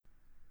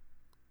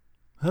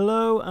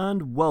Hello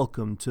and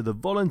welcome to the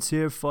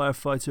Volunteer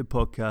Firefighter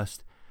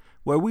Podcast,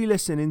 where we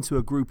listen into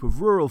a group of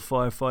rural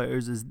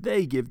firefighters as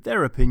they give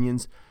their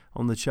opinions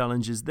on the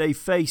challenges they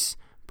face,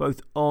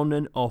 both on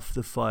and off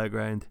the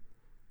fireground.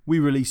 We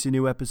release a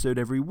new episode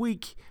every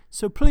week,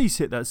 so please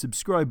hit that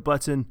subscribe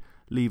button,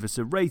 leave us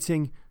a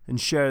rating,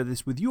 and share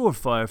this with your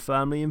fire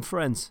family and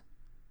friends.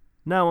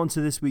 Now on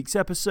to this week's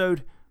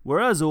episode, where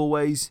as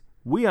always,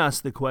 we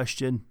ask the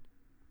question,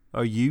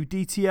 are you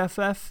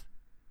DTFF?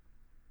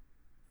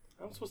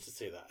 I'm supposed to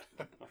say that.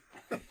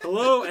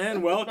 Hello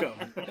and welcome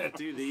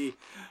to the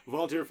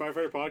Volunteer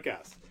Firefighter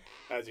Podcast.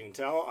 As you can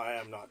tell, I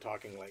am not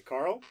talking like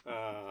Carl.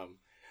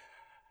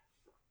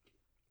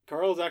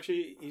 Carl's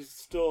actually, he's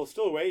still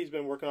away. He's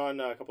been working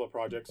on a couple of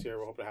projects here.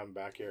 We're hoping to have him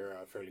back here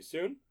fairly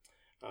soon.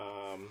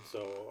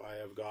 So I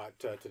have got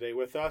today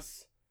with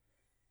us.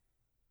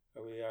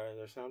 Are we? Is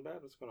our sound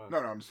bad? What's going on? No,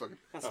 I'm just looking.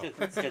 That's good.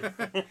 That's good.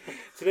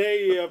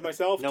 Today you have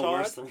myself, No Todd,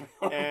 worse than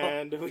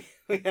and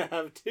we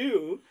have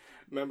two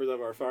members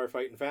of our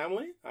firefighting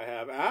family. I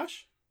have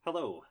Ash.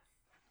 Hello.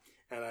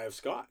 And I have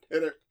Scott. Hey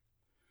there.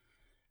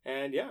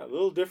 And yeah, a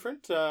little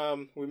different.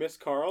 We miss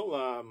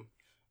Carl.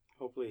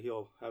 Hopefully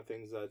he'll have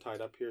things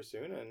tied up here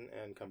soon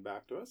and come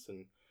back to us.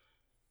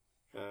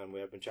 And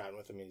we have been chatting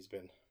with him. He's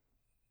been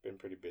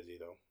pretty busy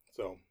though.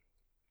 So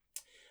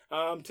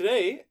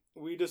today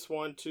we just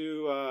want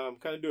to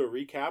kind of do a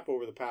recap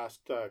over the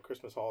past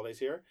Christmas holidays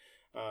here.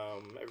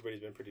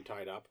 Everybody's been pretty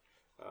tied up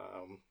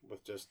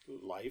with just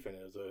life, and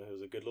it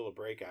was a good little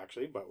break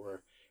actually. But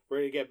we're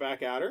ready to get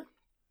back at her.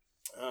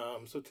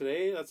 So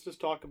today, let's just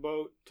talk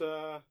about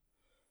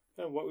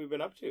what we've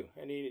been up to.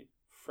 Any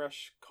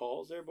fresh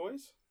calls there,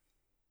 boys?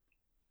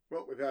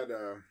 Well, we've had,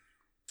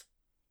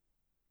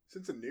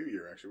 since the new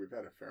year, actually, we've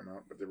had a fair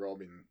amount, but they've all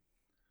been,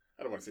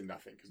 I don't want to say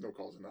nothing, because no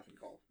call is a nothing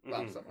call.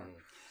 Last summer.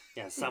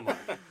 Yeah, somewhat.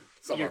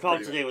 Some Your are call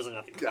pretty- today was a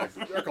nothing call.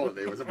 Yeah, our call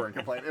today was a burn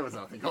complaint. It was a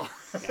nothing call.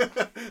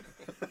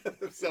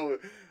 So,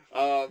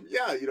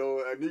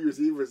 New Year's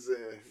Eve was,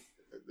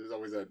 there's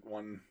always that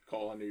one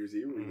call on New Year's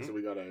Eve. Mm-hmm. So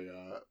we got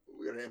an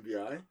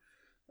MVI.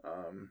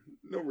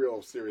 No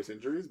real serious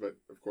injuries, but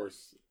of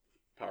course,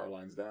 power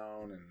lines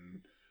down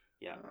and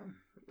Yeah.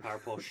 Power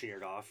pole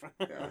sheared off.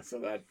 yeah, so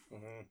that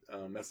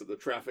messed up the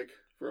traffic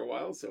for a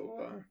while.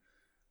 So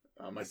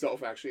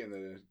myself actually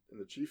and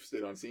the chief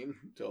stayed on scene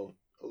until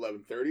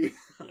 11:30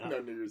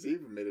 on New Year's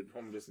Eve and made it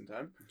home just in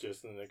time.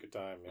 Just in the nick of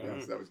time.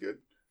 Yeah, so that was good.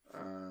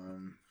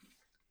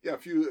 A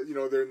few,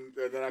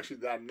 then actually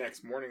that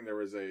next morning there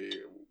was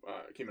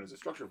came in as a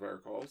structure fire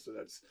call. So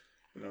that's,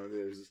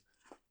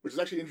 which is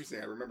actually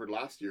interesting. I remembered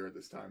last year at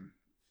this time,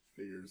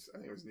 New Year's, I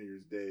think it was New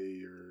Year's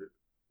Day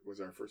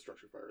was our first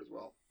structure fire as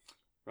well.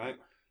 Right.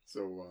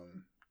 So,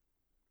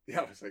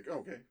 I was like, oh,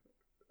 okay,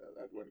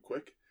 that went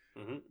quick.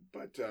 Mm-hmm.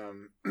 But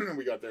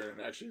we got there, and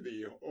actually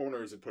the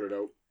owners had put it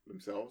out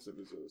themselves. It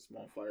was a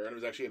small fire, and it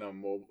was actually in a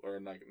mobile, or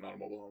like not a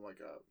mobile home, like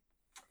a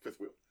fifth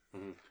wheel.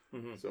 Mm-hmm.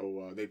 Mm-hmm.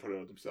 So they put it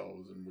out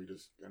themselves, and we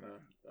just kind of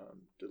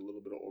did a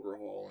little bit of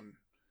overhaul and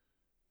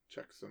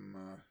checked some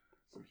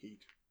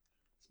heat.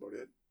 That's about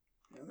it.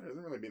 Yeah, there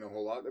hasn't really been a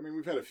whole lot. I mean,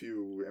 we've had a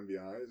few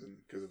MVIs, and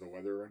because of the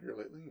weather around here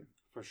lately.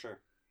 For sure.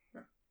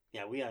 Yeah.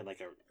 Yeah, we had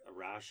like a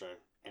rash of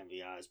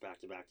MVIs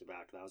back to back to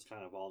back. That was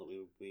kind of all that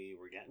we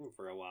were getting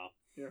for a while.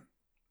 Yeah.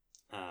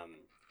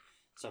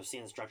 So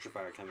seeing the structure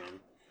fire come in,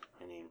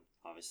 I mean,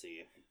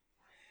 obviously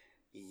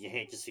you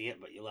hate to see it,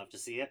 but you love to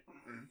see it.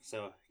 Mm-hmm.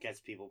 So it gets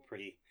people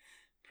pretty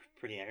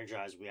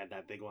energized. We had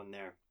that big one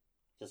there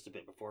just a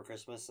bit before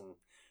Christmas, and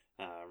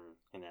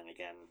then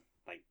again,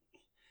 like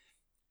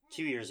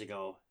 2 years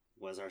ago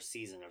was our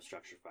season of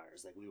structure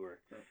fires. Like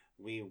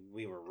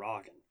we were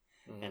rocking,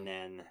 and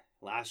then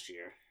last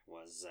year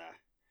was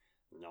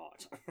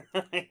not.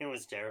 It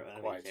was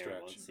terrible. Quite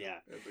terrible. stretch. Yeah.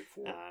 It was like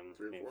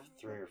 3 or 4.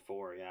 3 or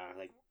 4, yeah.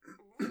 Like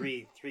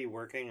three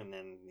working, and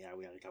then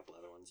we had a couple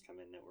other ones come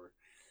in that were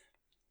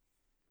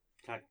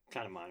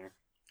kind of minor.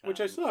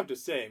 Which I still have to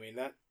say, I mean,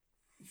 that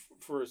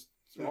for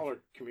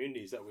smaller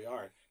communities that we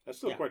are, that's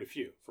still quite a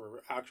few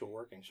for actual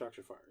working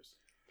structure fires.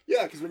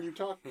 Yeah, because when you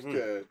talk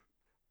to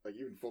like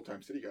even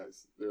full-time city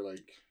guys, they're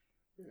like,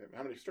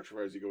 how many structure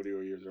fires do you go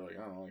to a year? They're like,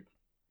 I don't know, like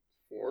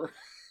 4.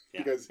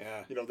 Yeah. Because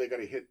they got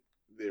to hit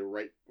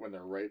when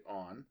they're right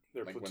on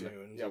Their like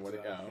platoons.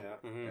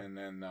 and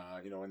then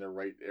in their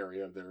right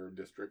area of their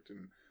district,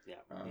 and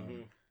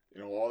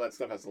Yeah. all that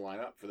stuff has to line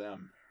up for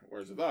them.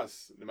 Whereas with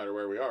us, no matter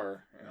where we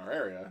are in our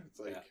area, it's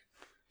like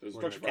there's a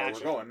We're structure fire, we're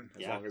catching. going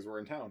as Yeah. long as we're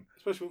in town.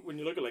 Especially when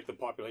you look at like the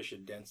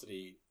population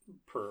density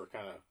per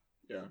kind of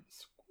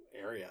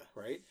area,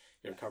 right?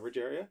 Your coverage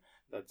area.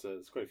 That's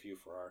it's quite a few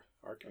for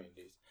our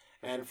communities.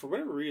 And for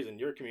whatever reason,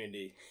 your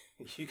community,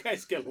 you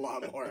guys get a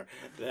lot more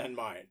than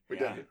mine. We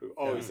Yeah, do. who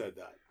always said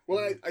that.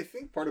 Well, I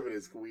think part of it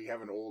is we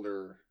have an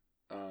older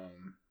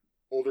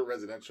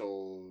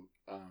residential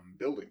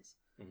buildings,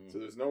 so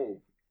there's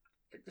no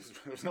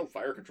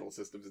fire control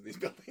systems in these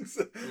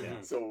buildings. Yeah.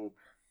 So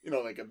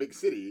like a big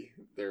city,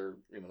 they're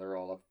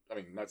all up. I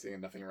mean, not saying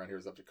nothing around here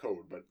is up to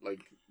code, but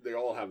like they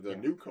all have the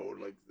new code,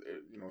 like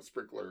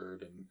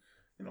sprinklered and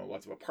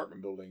lots of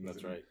apartment buildings.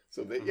 That's right.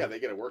 So they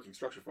get a working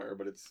structure fire,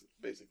 but it's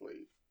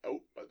basically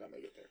out by the time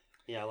they get there.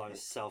 Yeah, a lot of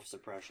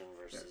self-suppression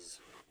versus...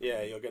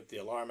 Yeah, you'll get the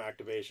alarm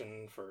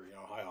activation for,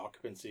 high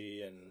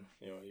occupancy, and,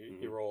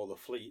 you roll the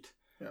fleet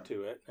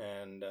to it,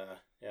 and,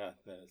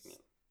 then it's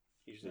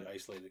usually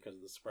isolated because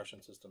of the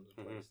suppression systems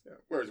in place. Yeah.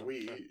 Whereas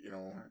we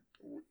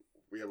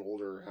have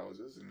older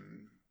houses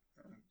and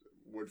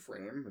wood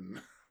frame,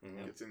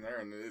 and gets in there,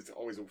 and it's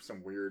always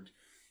some weird,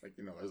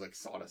 there's like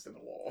sawdust in the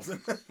walls and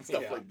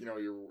stuff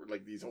you're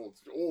like these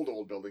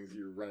old buildings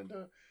you run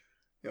into,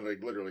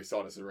 like literally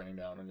sawdust is raining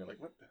down, and you're like,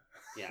 what?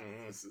 Yeah.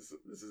 This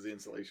is the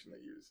insulation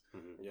they use.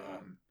 Yeah.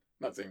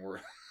 Not saying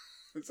we're.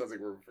 It sounds like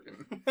we're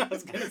freaking. I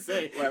was gonna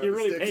say You're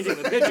really sticks.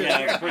 painting the picture. Yeah,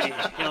 you're pretty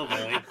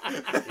hillbilly.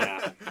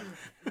 Yeah.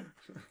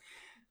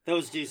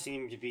 Those do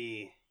seem to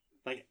be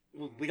like,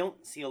 we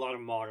don't see a lot of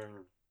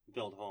modern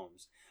built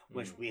homes,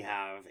 which we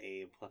have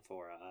a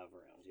plethora of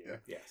around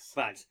here. Yeah. Yes.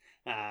 But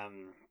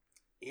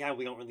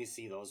we don't really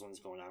see those ones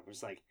going up.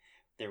 It's like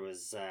there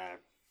was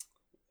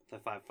the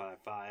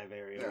 555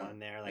 area one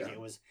there. Like it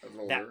was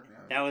older,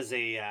 that was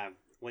a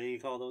what do you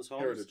call those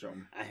homes? heritage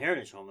home. A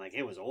heritage home. Like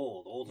it was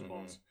old as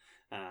balls.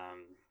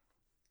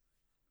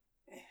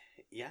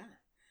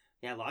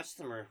 Lots of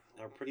them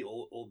are pretty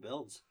old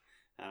builds.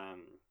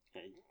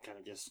 Kind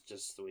of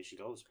just the way she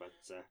goes, but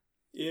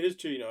it is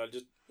true.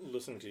 Just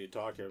listening to you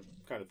talk, you're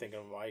kind of thinking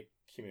of my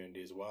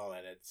community as well,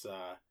 and it's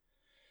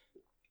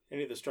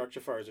any of the structure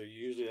fires are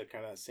usually the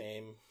kind of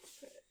same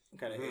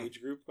kind of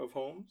age group of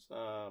homes.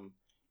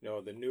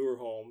 The newer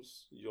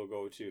homes, you'll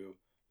go to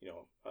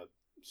a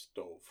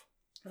stove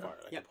fire,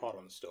 like a pot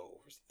on the stove,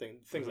 or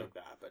things like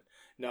that, but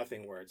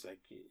nothing where it's like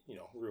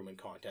room and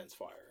contents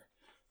fire.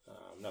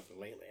 Nothing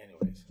lately,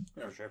 anyways.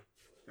 Yeah, for sure.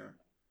 Yeah.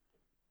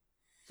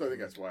 So I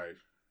think that's why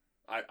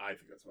I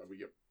think that's why we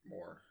get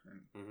more.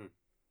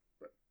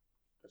 But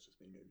that's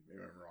just me.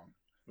 Maybe I'm wrong.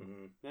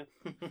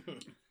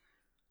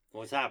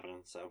 What's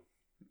happening? So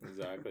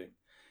exactly.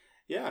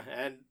 Yeah,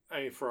 and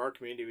I mean, for our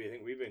community, we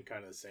think we've been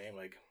kind of the same.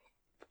 Like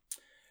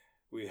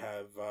we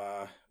have,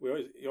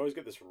 you always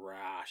get this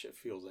rash. It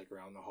feels like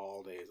around the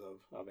holidays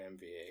of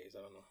MVAs.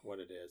 I don't know what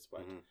it is,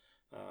 but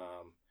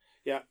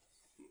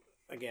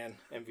again,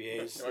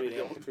 MVAs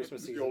leading up to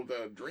Christmas season. The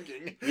old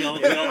drinking. The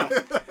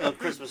old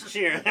Christmas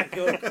cheer.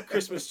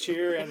 Christmas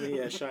cheer and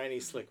the shiny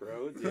slick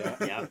roads.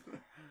 Yeah.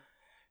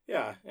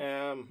 Yeah.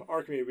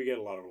 Our community, we get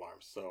a lot of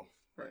alarms, so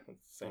it's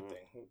the same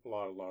thing. A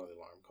lot of the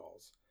alarm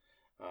calls.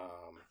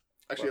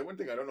 Actually, one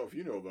thing I don't know if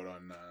you know about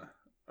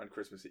on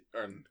Christmas Eve,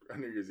 or on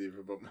New Year's Eve,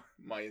 about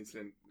my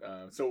incident.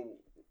 So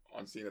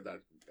on scene at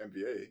that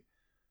MVA,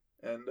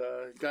 and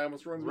guy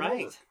almost runs me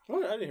over.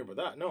 What? I didn't hear about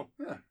that. No.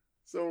 Yeah.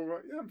 So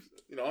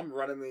I'm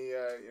running the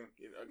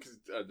because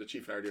the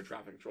chief and I are doing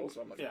traffic control,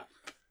 so I'm like,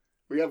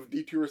 we have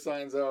detour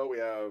signs out, we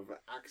have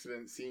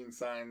accident scene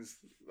signs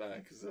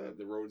because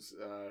the roads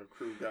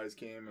crew guys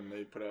came and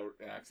they put out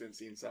accident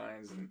scene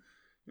signs, and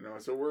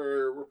so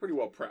we're pretty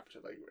well prepped.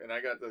 Like, and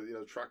I got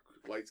the truck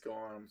lights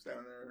going. I'm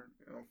standing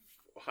there,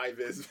 high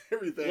vis,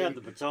 everything. Yeah, the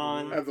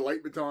baton. I have the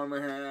light baton in my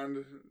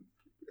hand.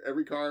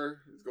 Every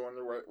car is going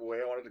the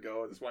way I want it to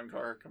go. This one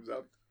car comes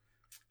up.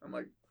 I'm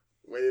like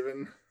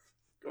waving.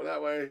 Go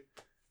that way.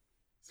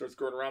 Starts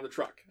going around the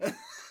truck.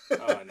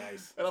 Oh,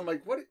 nice. And I'm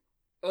like, what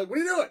are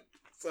you doing?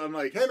 So I'm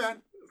like, hey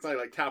man. So I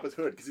like tap his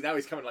hood because now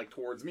he's coming like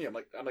towards me. I'm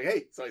like,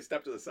 hey. So I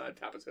step to the side,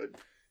 tap his hood.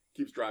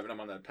 Keeps driving.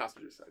 I'm on the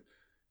passenger side.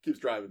 Keeps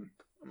driving.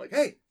 I'm like,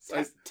 hey. So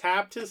I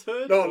tapped his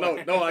hood?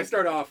 No. I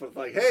start off with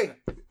like, hey.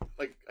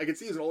 Like I can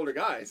see he's an older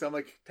guy, so I'm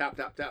like tap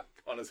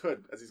on his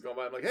hood as he's going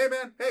by. I'm like, hey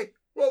man, hey,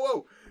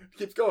 whoa. He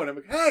keeps going. I'm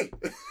like, hey.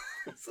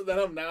 So then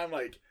I'm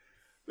like,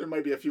 there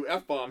might be a few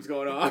F-bombs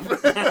going off.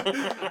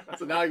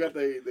 So now I got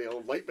the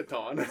old light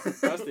baton.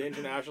 That's the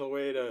international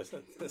way to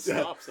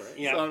stop, sir.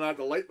 Yeah. So I'm at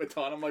the light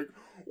baton. I'm like,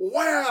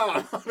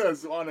 wow,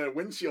 on a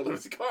windshield of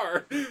his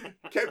car.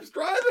 Keeps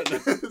driving.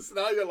 So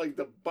now I got like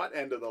the butt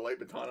end of the light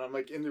baton. I'm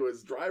like into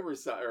his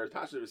driver's side or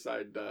passenger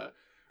side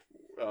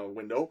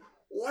window.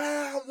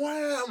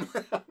 Wham.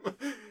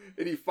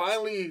 And he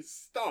finally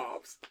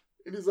stops.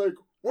 And he's like,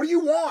 what do you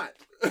want?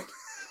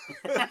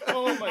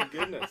 Oh my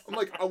goodness. I'm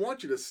like, I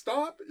want you to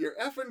stop your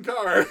effing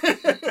car.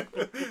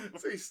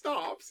 So he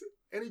stops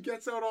and he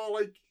gets out all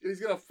like he's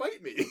gonna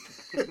fight me.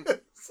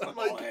 So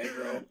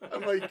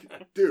I'm like,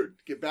 dude,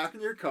 get back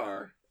in your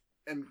car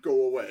and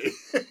go away.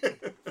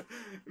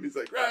 And he's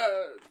like,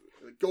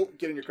 go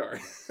get in your car.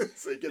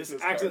 So he gets in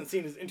his accident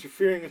scene is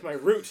interfering with my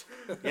route.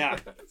 Yeah.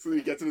 So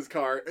he gets in his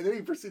car and then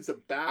he proceeds to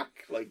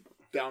back like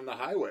down the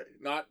highway,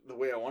 not the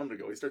way I want him to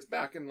go. He starts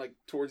backing like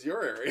towards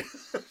your area.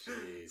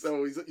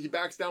 So he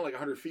backs down like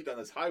 100 feet on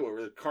this highway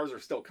where the cars are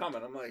still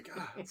coming. I'm like,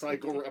 so I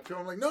go up to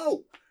him. I'm like,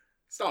 no,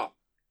 stop,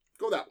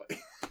 go that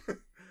way.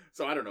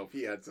 So I don't know if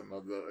he had some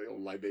of the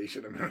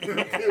libation in there.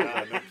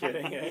 No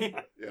kidding, eh?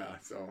 Yeah.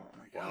 So I'm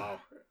like, wow.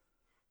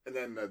 And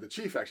then the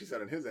chief actually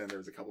said on his end there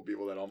was a couple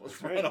people that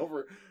almost ran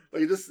over.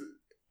 Like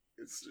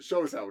it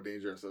shows how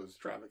dangerous those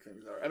traffic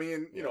things are. I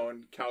mean,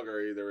 in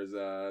Calgary there was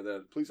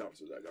the police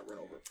officer that got run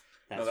over.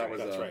 That's that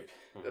was right.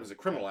 That was a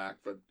criminal act,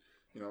 but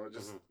it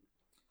just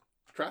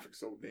traffic's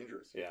so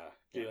dangerous. Yeah,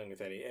 dealing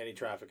with any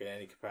traffic at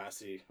any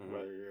capacity,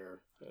 whether you're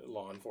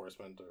law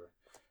enforcement or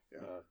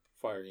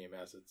fire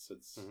EMS,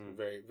 it's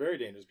very, very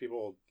dangerous.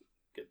 People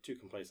get too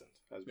complacent,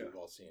 as we've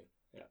all seen.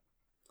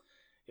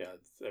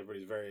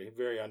 Everybody's very,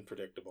 very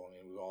unpredictable. I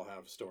mean, we all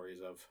have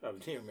stories of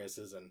near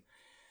misses, and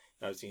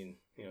I've seen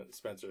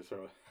Spencer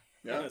throw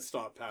a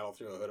stop paddle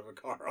through a hood of a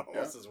car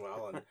almost as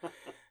well, and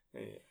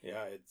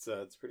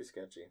it's pretty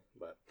sketchy.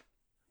 But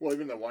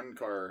even the one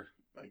car,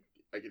 like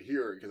I could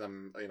hear because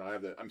I'm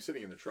I'm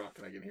sitting in the truck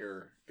and I can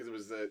hear because it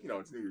was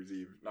it's New Year's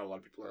Eve, not a lot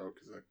of people are out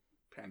because of the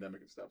pandemic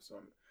and stuff, so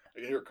I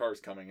can hear cars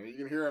coming and you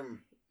can hear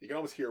them. You can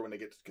almost hear when they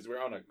get because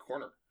we're on a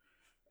corner,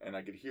 and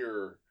I could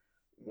hear.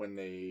 When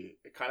they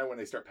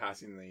start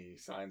passing the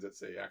signs that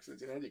say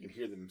accidents ahead, you can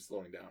hear them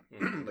slowing down.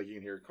 Like you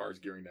can hear cars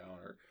gearing down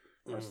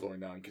or slowing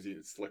down because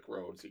it's slick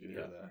road, so you can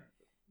hear the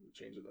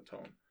change of the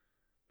tone.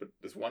 But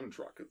this one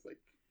truck is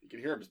like you can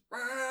hear him just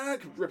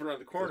ripping around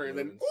the corner, and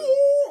then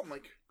I'm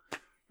like,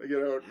 I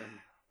get out, and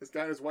this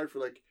guy and his wife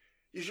were like,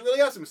 "You should really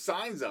have some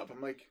signs up."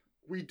 I'm like,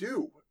 "We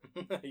do."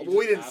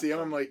 We didn't see them.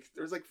 I'm like,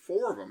 there's like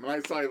 4 of them.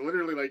 And I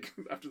literally like,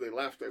 after they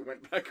left, I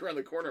went back around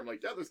the corner. I'm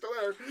like, yeah, they're still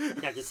there.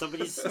 Yeah, did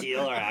somebody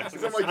steal our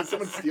access? I'm like, did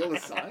someone steal the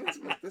signs?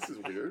 I'm like, this is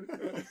weird.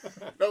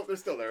 No, they're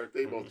still there.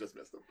 They both just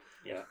missed them.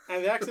 Yeah.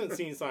 And the accident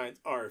scene signs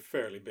are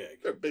fairly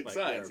big. They're big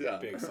signs,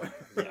 big signs,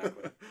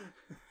 exactly.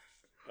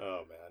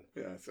 Oh, man.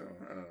 Yeah, so,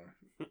 I don't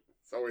know.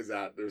 It's always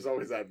that. There's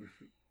always that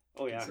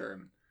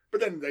concern. But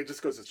then it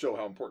just goes to show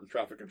how important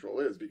traffic control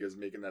is because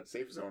making that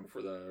safe zone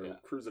for the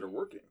crews that are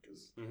working.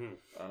 Because,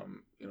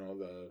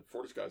 the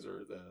Fortis guys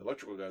the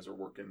electrical guys are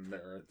working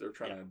there. They're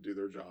trying to do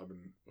their job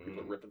and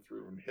people are ripping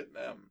through and hitting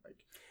them.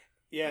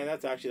 And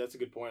that's a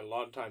good point. A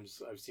lot of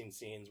times I've seen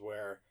scenes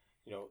where,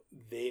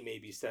 they may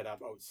be set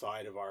up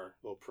outside of our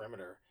little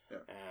perimeter.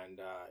 Yeah. And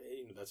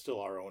that's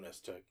still our onus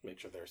to make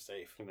sure they're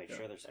safe. To make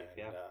sure they're safe,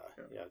 and,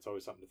 it's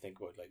always something to think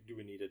about. Like, do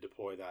we need to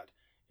deploy that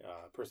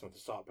person with the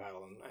stop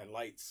paddle and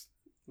lights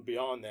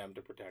beyond them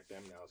to protect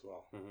them now as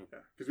well?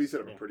 Because we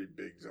set up a pretty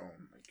big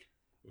zone,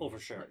 for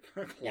sure,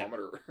 like a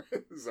kilometer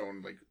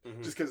zone,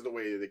 just because of the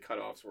way the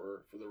cutoffs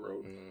were for the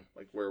road,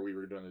 like where we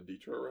were doing the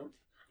detour route.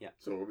 Yeah.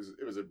 So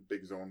it was a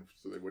big zone,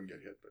 so they wouldn't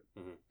get hit. But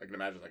I can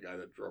imagine the guy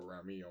that drove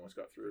around me almost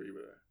got through. He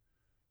would have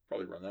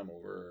probably run them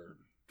over, or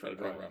try to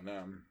drive around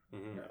them.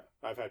 Yeah.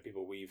 I've had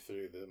people weave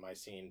through my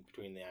scene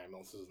between the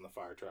ambulances and the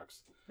fire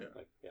trucks.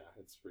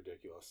 It's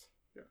ridiculous.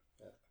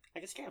 I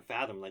just can't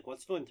fathom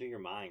what's going through your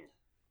mind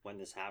when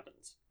this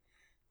happens.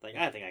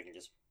 I think I can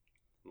just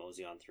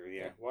mosey on through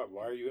here.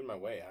 Why are you in my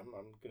way? I'm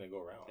gonna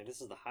go around.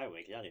 This is the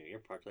highway. Get out of here. You're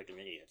parked like an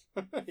idiot.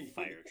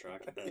 Fire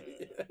truck.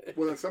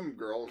 Well, then some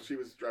girl, she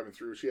was driving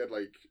through. She had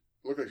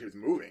looked like she was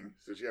moving,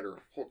 so she had her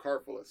whole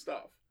car full of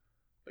stuff,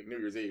 like New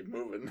Year's Eve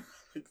moving.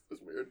 It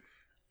was weird.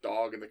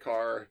 Dog in the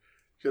car.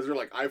 She has her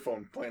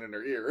iPhone playing in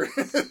her ear.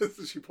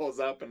 So she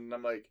pulls up, and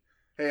I'm like,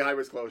 "Hey,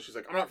 highway's closed." She's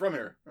like, "I'm not from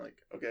here." I'm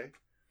like, "Okay."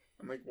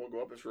 I'm like, "We'll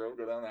go up this road,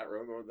 go down that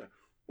road, go over there."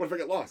 What if I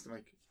get lost? I'm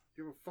like,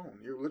 you have a phone.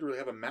 You literally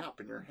have a map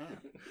in your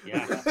hand.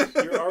 Yeah.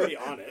 You're already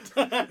on it.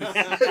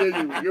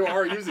 you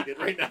are using it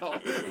right now.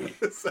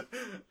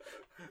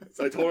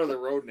 So I told her the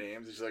road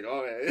names, and she's like,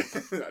 "Oh,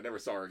 okay." I never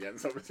saw her again,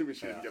 so I'm assuming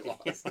she didn't get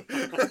lost.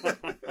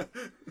 Man.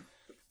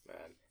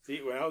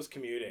 See, when I was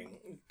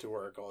commuting to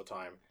work all the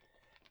time,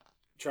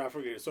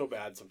 traffic is so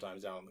bad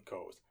sometimes down on the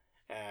coast.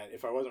 And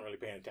if I wasn't really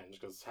paying attention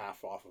because it's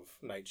half off of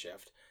night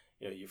shift,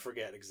 you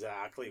forget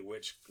exactly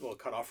which little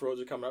cutoff roads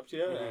are coming up to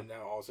you, and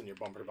now all of a sudden you're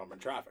bumper to bumper in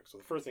traffic. So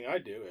the first thing I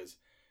do is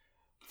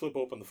flip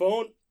open the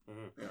phone,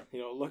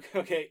 look,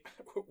 okay,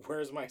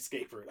 where's my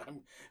escape route?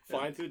 I'm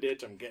flying through the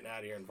ditch, I'm getting out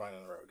of here and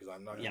finding the road, because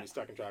I'm not going to be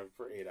stuck in traffic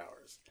for 8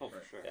 hours. Oh,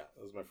 for sure. Yeah,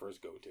 that was my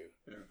first go-to.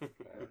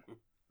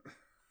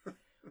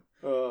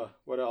 Yeah.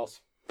 What else?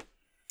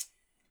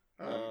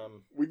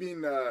 We've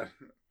been,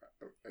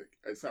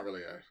 it's not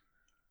really I was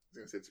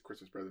going to say it's a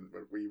Christmas present,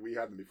 but we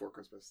had them before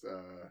Christmas,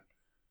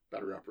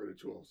 battery operated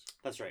tools.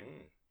 That's right.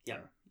 Yeah.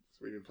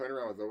 So we've been playing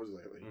around with those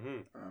lately.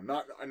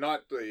 Not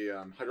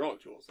the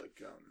hydraulic tools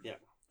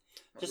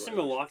just in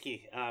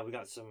Milwaukee. We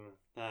got some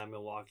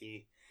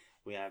Milwaukee.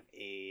 We have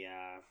a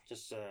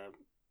just a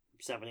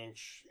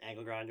 7-inch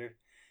angle grinder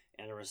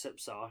and a recip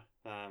saw.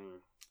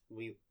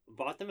 We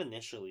bought them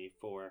initially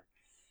for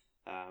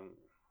kind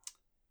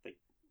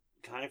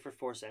of for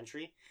forced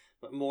entry,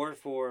 but more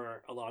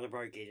for a lot of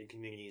our gated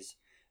communities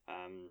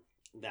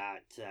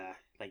that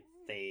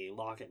they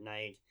lock at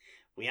night.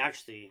 We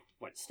actually,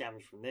 what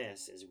stemmed from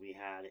this is we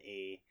had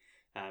a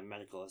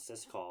medical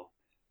assist call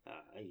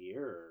a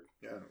year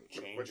or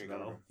change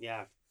ago.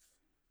 Yeah.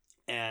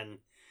 And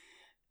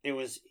he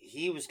was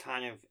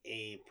kind of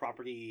a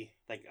property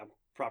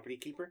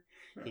keeper.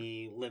 Yeah.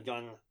 He lived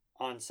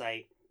on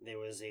site. There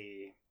was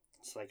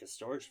it's like a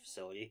storage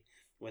facility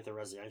with a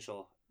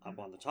residential up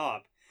on the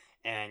top,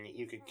 and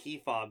you could key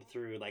fob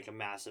through a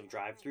massive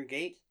drive-through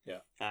gate.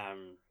 Yeah.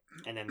 And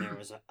then there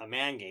was a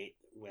man gate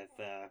with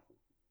a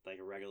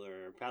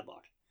regular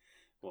padlock.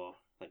 well,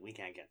 like we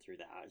can't get through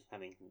that. I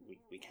mean,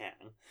 we can.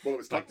 Well, it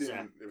was tucked But,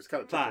 in. It was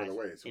kind of tucked out of the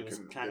way, so it we was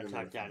couldn't kind get of in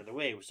there tucked out of the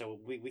way, so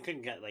we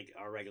couldn't get like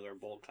our regular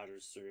bolt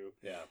cutters through.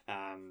 Yeah.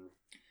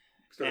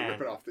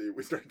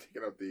 We started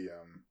taking out the.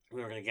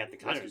 We were gonna get the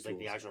cutters, rescue like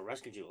the tools. actual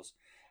rescue tools.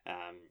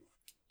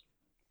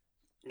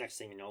 Next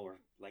thing you know, we're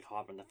like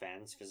hopping the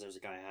fence because there's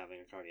a guy having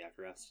a cardiac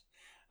arrest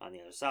on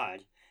the other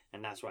side,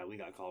 and that's why we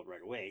got called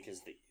right away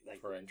because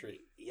For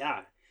entry.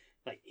 yeah,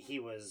 like he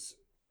was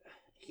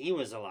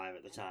alive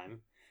at the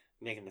time,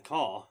 making the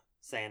call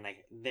saying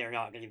like they're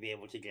not going to be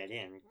able to get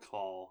in,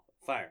 call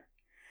fire.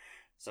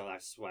 So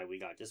that's why we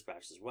got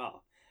dispatched as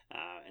well,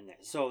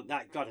 so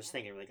that got us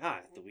thinking like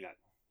we got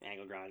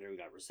angle grinder, we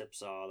got recip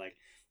saw, like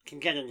can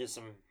get into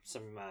some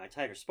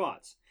tighter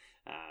spots.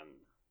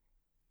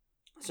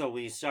 So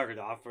we started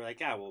off. We're like,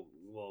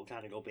 we'll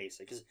kind of go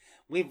basic because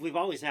we've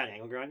always had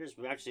angle grinders.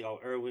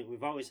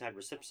 We've always had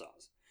recip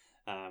saws,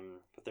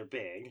 but they're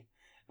big.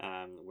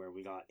 Where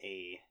we got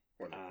a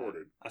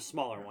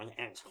smaller one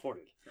and it's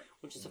corded,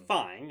 which is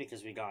fine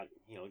because we got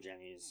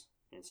jennies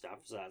and stuff,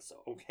 so that's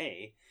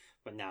okay.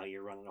 But now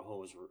you're running a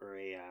hose or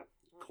a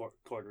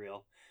cord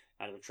reel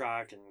out of the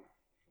truck and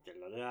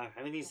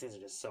I mean these things are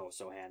just so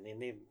handy,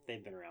 and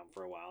they've been around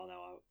for a while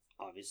now,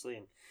 obviously,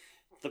 and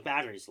the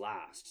batteries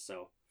last.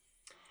 So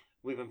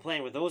we've been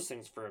playing with those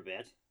things for a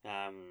bit.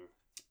 I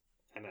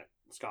met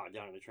Scott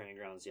down at the training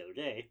grounds the other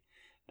day,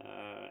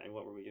 and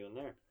what were we doing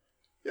there?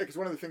 Yeah, because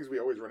one of the things we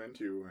always run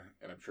into,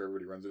 and I'm sure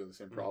everybody runs into the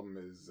same problem,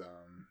 is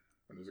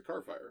when there's a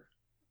car fire.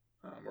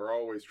 We're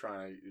always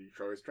trying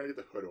to get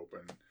the hood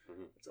open.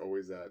 Mm-hmm. It's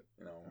always that,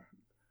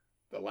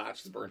 the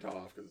latch is burnt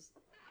off because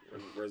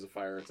where's a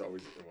fire, it's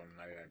always,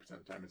 99%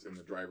 of the time, it's in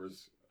the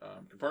driver's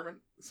compartment.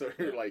 So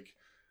you're like,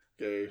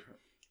 okay,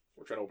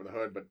 we're trying to open the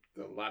hood, but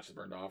the latch is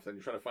burned off. Then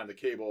you're trying to find the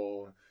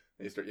cable,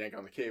 and you start yanking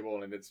on the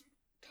cable, and it's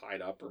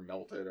tied up or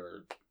melted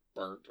or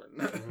burnt or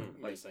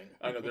Missing.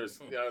 I know there's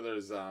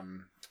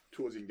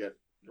tools you can get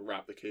to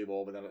wrap the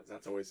cable, but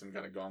that's always some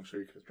kind of gong show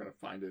because trying to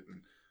find it.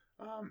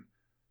 And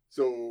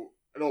so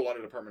I know a lot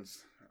of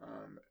departments.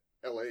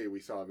 LA, we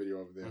saw a video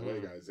of the LA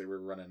guys. They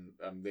were running.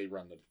 They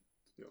run the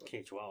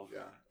K12.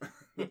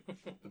 Yeah,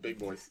 the big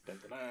boys.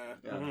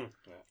 Yeah. Mm-hmm.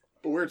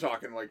 But we're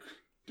talking like,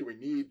 do we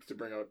need to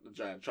bring out the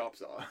giant chop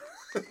saw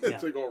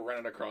to go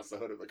running across the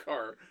hood of the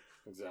car,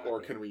 Exactly. or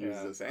can we use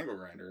this angle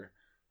grinder?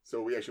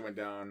 So we actually went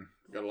down.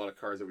 We got a lot of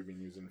cars that we've been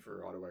using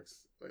for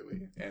AutoX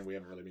lately, and we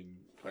haven't really been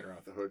playing around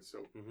with the hood.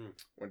 So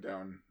went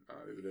down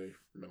the other day,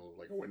 middle of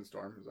like a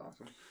windstorm. It was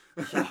awesome.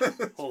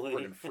 It's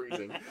freaking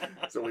freezing.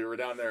 So we were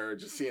down there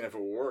just seeing if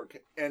it would work,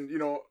 and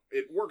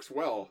it works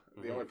well.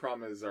 The only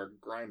problem is our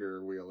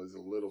grinder wheel is a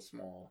little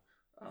small.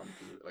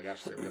 Like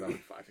actually, we got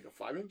I think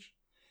a 5-inch.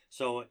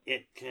 So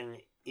it can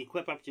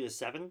equip up to a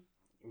 7,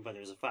 but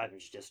there's a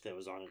 5-inch disc that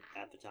was on it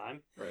at the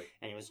time, Right.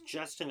 and it was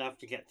just enough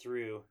to get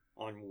through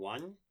on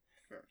one,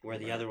 where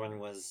the other one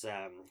was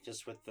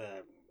just with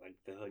the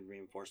hood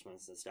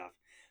reinforcements and stuff.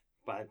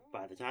 But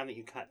by the time that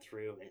you cut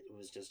through, it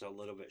was just a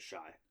little bit shy.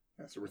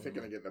 Yeah, so we're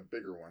thinking of getting a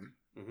bigger one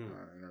in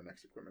our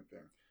next equipment thing.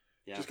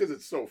 Yeah. Just because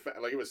it's so fast,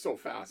 like it was so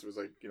fast, it was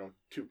like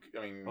two.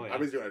 I mean, Oh, yeah. I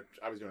was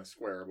doing a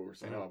square, but we're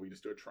saying, we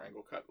just do a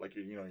triangle cut, like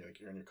you're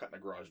cutting a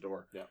garage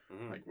door. Yeah.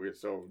 Like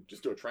so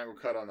just do a triangle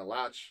cut on the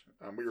latch.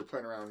 We were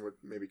playing around with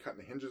maybe cutting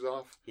the hinges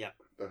off. Yeah.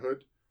 The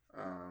hood.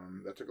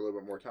 That took a little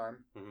bit more time.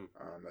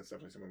 Mm-hmm. That's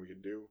definitely something we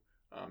could do.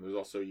 There's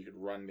also you could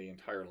run the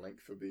entire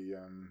length of the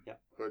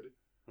hood.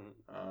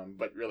 Mm-hmm.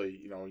 But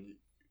really,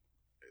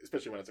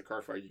 especially when it's a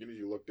car fire, you can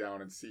usually look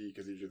down and see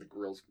because usually the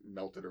grill's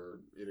melted, or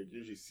you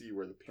usually see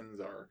where the pins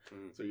are.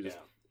 So you just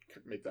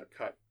make that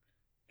cut,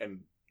 and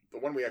the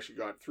one we actually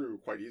got through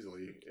quite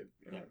easily.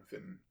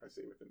 Within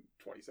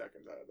 20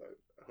 seconds out of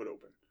the hood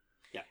open.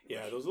 Yeah.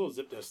 Yeah, those little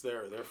zip discs,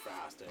 they're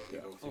fast. They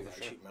go through for that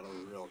sure. sheet metal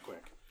real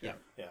quick. Yeah.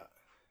 Yeah.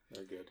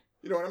 They're good.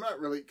 And I'm not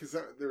really, because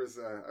there was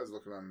I was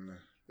looking on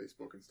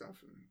Facebook and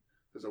stuff, and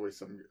there's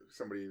always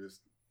somebody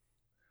just.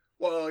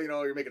 Well,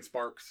 you're making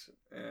sparks,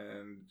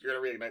 and you're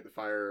gonna reignite the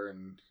fire,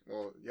 and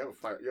you have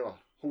a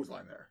hose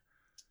line there.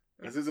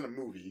 And this isn't a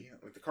movie;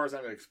 like the car's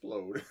not gonna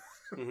explode.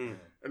 Mm-hmm.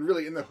 And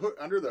really, in the hood,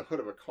 under the hood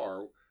of a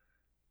car,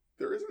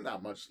 there isn't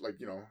that much. Like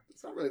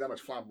it's not really that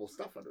much flammable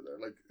stuff under there.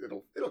 Like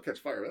it'll catch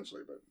fire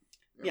eventually, but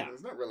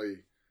there's not really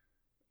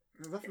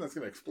nothing that's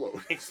gonna explode.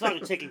 It's not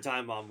a ticking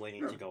time bomb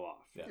waiting to go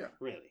off. Yeah.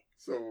 Really.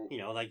 So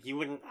like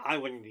I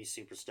wouldn't be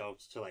super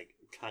stoked to like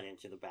cut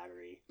into the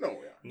battery. no,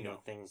 yeah.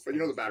 Things. But the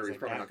things battery's like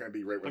probably that. not going to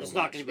be right where But it's the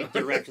not latch going to be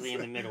goes. directly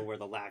in the middle where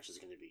the latch is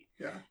going to be.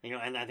 Yeah.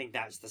 And I think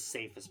that's the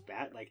safest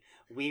bet. Like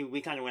we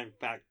kind of went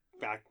back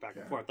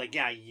and forth. Like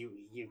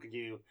you could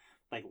do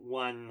like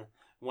one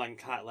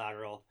cut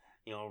lateral,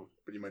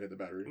 But you might hit the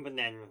battery. but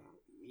then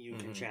you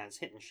can chance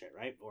hitting shit,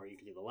 right? Or you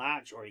can do the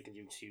latch, or you can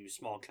do 2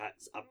 small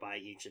cuts up by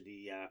each of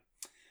the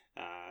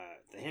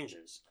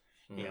hinges.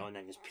 And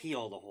then just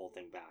peel the whole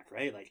thing back,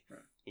 right? Like,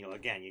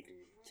 again, you can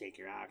take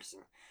your axe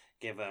and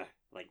give a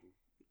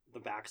the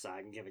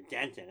backside and give a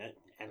dent in it,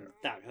 and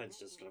that hood's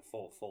just going to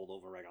fold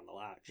over right on the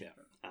latch. Yeah.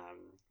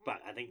 But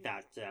I think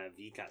that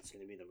V-cut's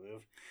going to be the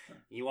move.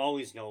 You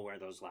always know where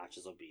those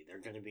latches will be.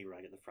 They're going to be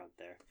right at the front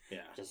there.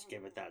 Yeah. Just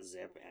give it that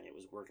zip, and it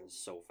was working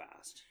so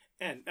fast.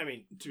 And, I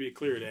mean, to be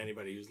clear to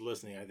anybody who's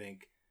listening, I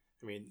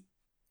mean,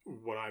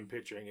 what I'm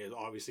picturing is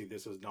obviously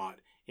this is not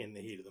in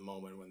the heat of the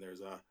moment when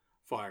there's a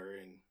fire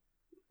in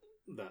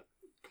that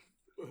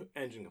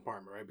engine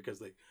compartment, right?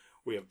 Because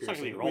we have It's not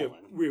piercing, gonna be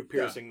we have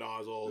piercing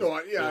nozzles.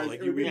 No, yeah, like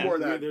it would be more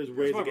that. there's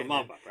ways It's more of of a getting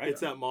mop-up, right?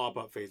 It's that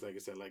mop-up phase, like I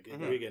said. Like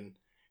you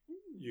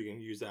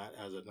can use that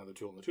as another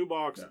tool in the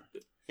toolbox.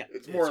 Yeah.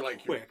 It's more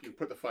like quick. you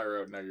put the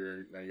fire out. Now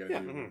you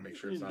gotta make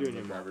sure it's You're not in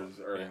doing the your drivers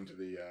mop-up. or Yeah. into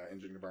the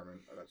engine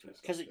compartment. That sort of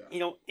stuff.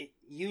 Because, it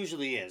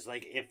usually is.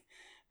 Like, if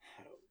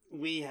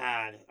we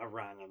had a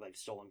run of, like,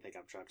 stolen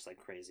pickup trucks like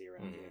crazy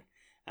around here.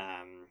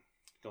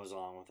 Goes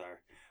along with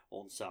our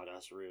old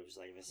sawdust roofs.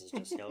 Like, this is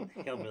just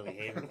hillbilly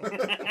haven.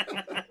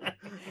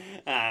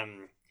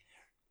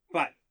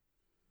 But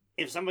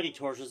if somebody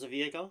torches a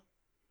vehicle,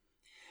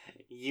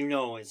 you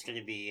know it's going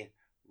to be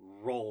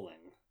rolling.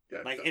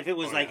 Yeah, Like, if it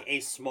was a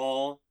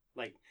small,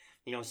 like,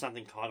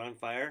 something caught on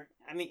fire,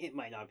 I mean, it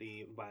might not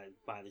be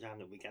by the time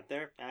that we get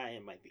there.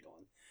 It might be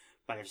going.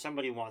 But if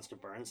somebody wants to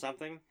burn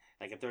something,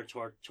 like if they're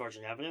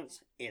torching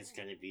evidence, it's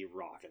going to be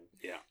rocking.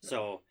 Yeah.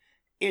 So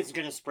it's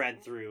going to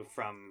spread through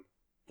from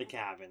the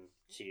cabin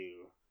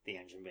to the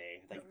engine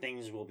bay. Like,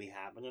 things will be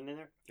happening in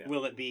there. Yeah.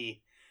 Will it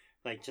be,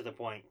 like, to the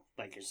point,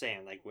 like you're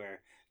saying, like,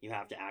 where you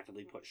have to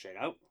actively put shit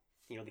out?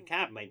 The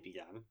cab might be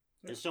done.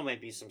 There still might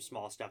be some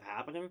small stuff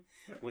happening,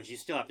 which you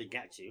still have to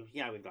get to.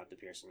 Yeah, we've got the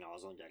piercing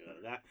nozzle and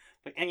da-da-da-da.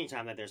 But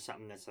anytime that there's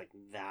something that's, like,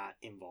 that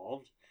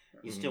involved,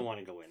 you still want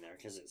to go in there,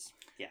 because it's,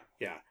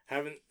 Yeah,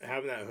 having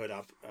that hood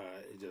up,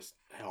 it just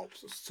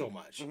helps so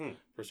much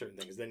for certain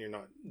things. Then you're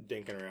not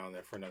dinking around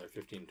there for another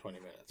 15, 20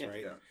 minutes,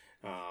 right? Yeah.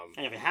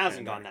 And if it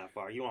hasn't gone that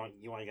far, you want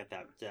to get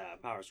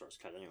that power source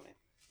cut anyway.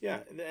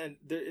 Yeah, and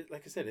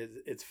like I said,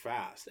 it's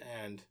fast,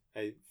 and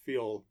I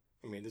feel.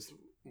 I mean, this is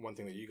one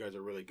thing that you guys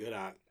are really good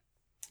at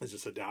is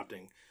just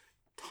adapting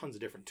tons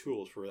of different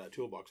tools for that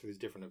toolbox for these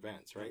different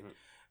events, right?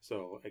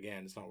 So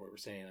again, it's not what we're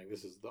saying like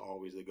this is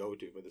always the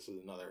go-to, but this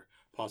is another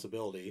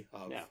possibility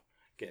of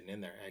getting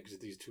in there. Because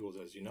these tools,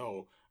 as you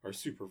know, are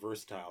super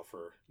versatile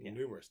for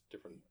numerous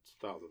different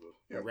styles of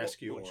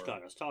rescue Which or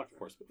got us talking.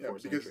 force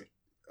because entry.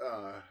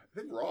 I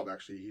think Rob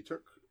actually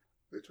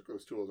they took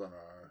those tools on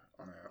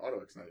an auto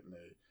night and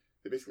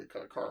they basically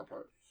cut a car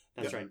apart.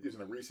 That's right.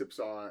 Using a recip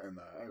saw and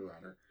the angle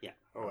grinder. Yeah.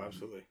 Oh,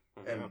 absolutely.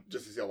 And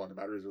just to see how long the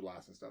batteries would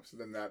last and stuff. So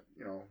then that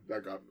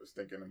that got us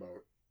thinking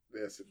about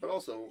this, but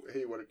also,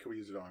 hey, what can we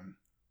use it on?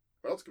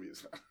 What else can we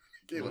use it on?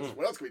 Okay,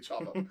 what else can we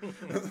chop up?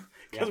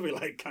 Because we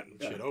like cutting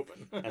shit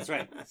open. That's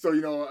right. So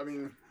I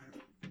mean,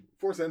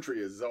 force entry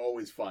is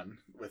always fun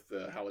with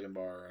the Halligan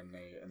bar and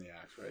the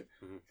axe, right?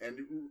 And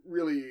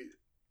really,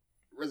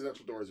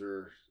 residential doors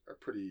are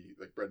pretty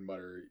like bread and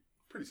butter,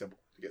 pretty simple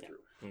to get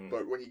through.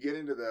 But when you get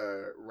into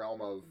the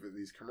realm of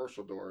these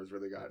commercial doors where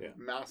they got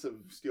massive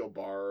steel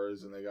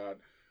bars and they got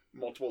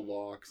multiple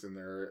locks and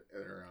their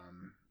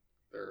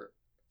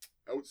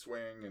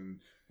outswing and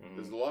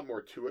there's a lot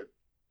more to it.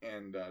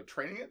 And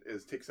training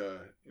it takes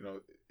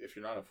if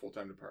you're not a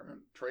full-time department,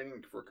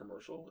 training for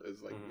commercial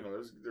is like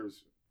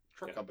there's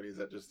truck companies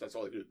that's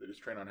all they do. They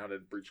just train on how to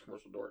breach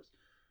commercial doors.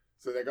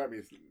 So they got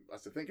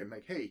us to thinking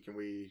like, hey, can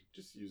we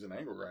just use an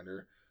angle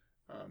grinder?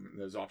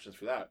 There's options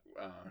for that.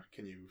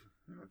 Can you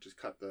just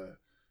cut the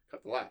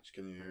latch?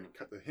 Can you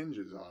cut the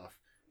hinges off?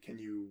 Can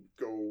you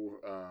go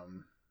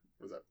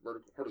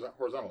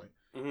horizontally?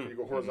 Can you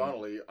go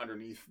horizontally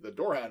underneath the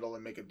door handle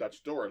and make a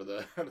Dutch door out of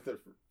the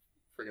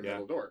friggin'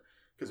 metal door?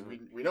 Because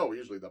we know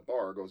usually the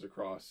bar goes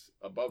across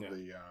above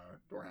the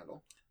door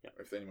handle. Yeah.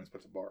 If anyone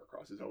puts a bar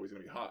across, it's always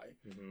going to be high.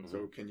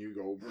 So can you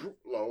go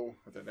low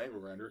with an angle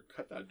grinder,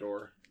 cut that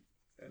door,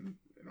 and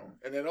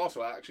and then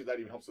also actually that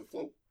even helps with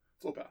flow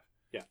path.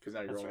 Yeah, because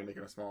now you're only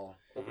making a small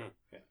opening.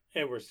 Yeah,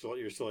 and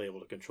you're still able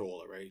to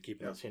control it, right?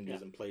 Keeping those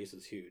hinges in place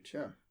is huge.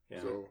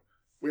 Yeah. So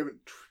we haven't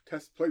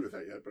played with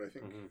that yet, but I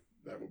think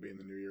that will be in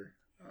the new year.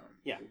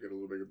 We'll get a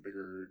little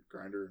bigger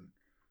grinder.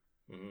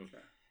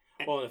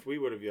 Well, and if we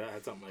would have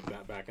had something like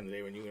that back in the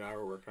day when you and I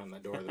were working on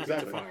that door, the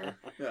pizza fire,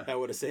 that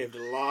would have saved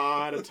a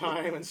lot of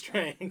time and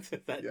strength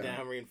with that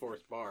damn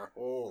reinforced bar.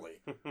 Holy.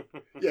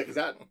 Yeah, because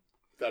that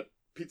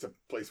pizza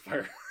place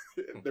fire,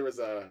 there was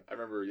I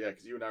remember,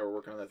 because you and I were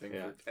working on that thing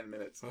for 10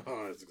 minutes.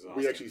 Oh, it's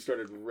exhausting. We actually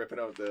started ripping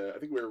out I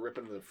think we were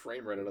ripping the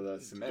frame right out of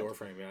the cement. Door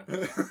frame,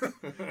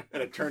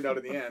 And it turned out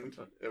in the end,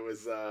 it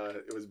was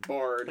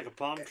barred. Like a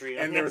palm tree.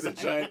 And there was a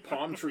giant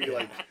palm tree,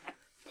 like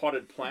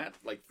potted plant,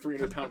 like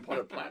 300-pound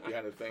potted plant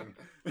behind the thing.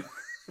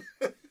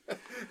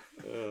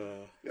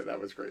 Yeah, that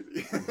was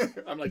crazy.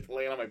 I'm like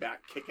laying on my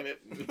back, kicking it.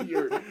 And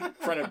you're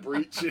trying to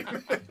breach.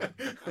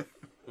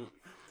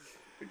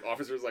 The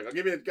officer's like, I'll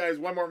give you guys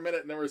 1 more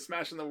minute. And then we're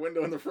smashing the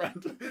window in the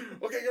front.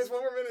 Okay, guys,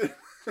 1 more minute.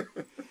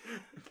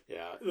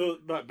 Yeah, those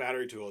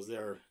battery tools,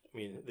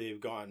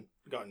 they've gotten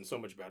so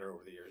much better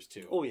over the years,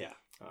 too. Oh, yeah.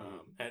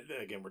 And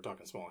again, we're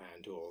talking small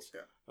hand tools.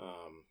 Yeah.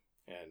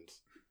 And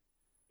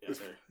yeah,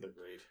 they're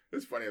great.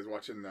 It's funny. I was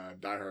watching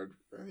Die Hard,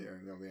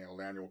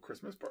 the annual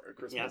Christmas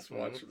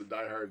watch for the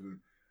Die Hard, and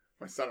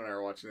my son and I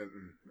are watching it,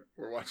 and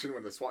we're watching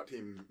when the SWAT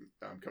team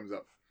comes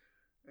up,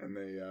 and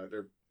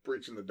they're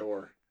breaching the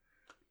door,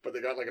 but they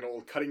got like an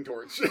old cutting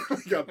torch,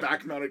 like a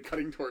back-mounted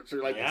cutting torch.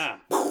 They're like,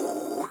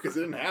 because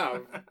they didn't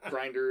have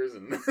grinders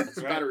and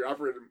battery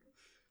operated.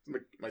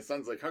 My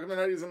son's like, how come they're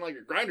not using like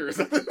a grinder or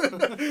something?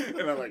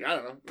 And I'm like, I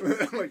don't know.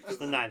 Like, it's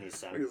the 90s,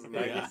 son. It's the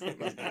 90s. Yeah,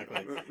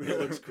 exactly. It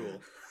looks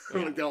cool.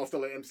 Like they all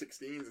still had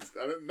M16s.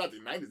 Not the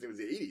 90s, it was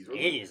the 80s.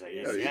 Wasn't 80s, I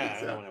guess. Yeah,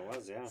 I don't know when it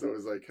was, yeah. So it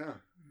was like,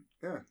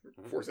 yeah,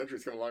 4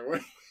 centuries come a long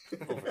way.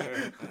 Oh, for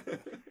sure.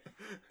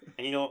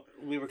 And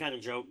we were kind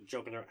of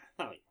joking around,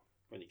 not like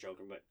really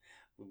joking, but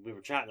we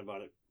were chatting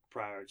about it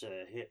prior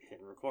to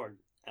hitting record.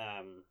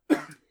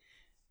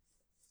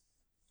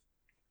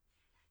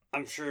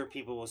 I'm sure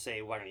people will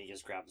say, why don't you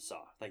just grab the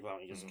saw? Like, why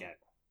don't you just get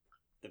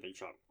the big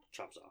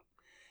chop saw?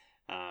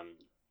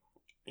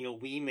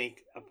 We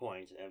make a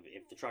point of,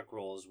 if the truck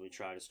rolls, we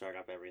try to start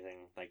up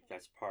everything. Like,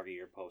 that's part of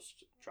your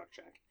post-truck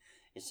check,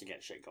 is to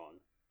get shit going.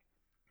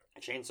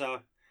 A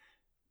chainsaw,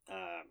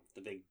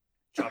 the big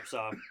chop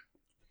saw,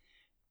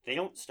 they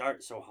don't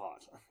start so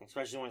hot,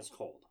 especially when it's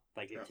cold.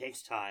 Like, it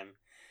takes time,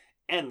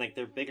 and, like,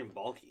 they're big and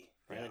bulky,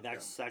 right? Yeah,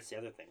 like, that's the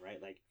other thing, right?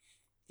 Like,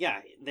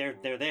 yeah,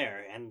 they're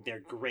there, and they're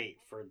great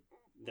for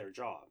their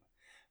job.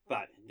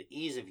 But the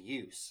ease of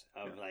use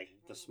of, like,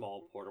 the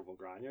small portable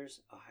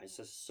grinders, it's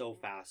just so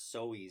fast,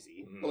 so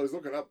easy. Well, I was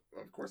looking up,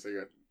 of course, I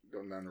got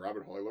going down the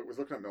rabbit hole. I was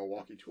looking up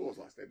Milwaukee Tools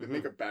last night. They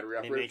make a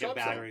battery-operated chop saw.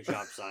 They make a battery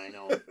chop saw, I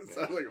know.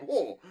 So I was like,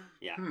 oh.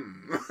 Yeah.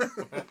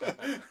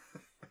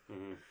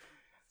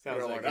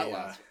 Sounds like that a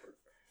lasts.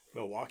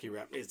 Milwaukee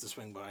rep needs to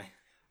swing by.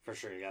 For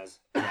sure, you guys.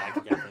 Yeah, I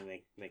could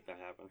definitely make that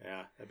happen.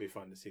 Yeah, that'd be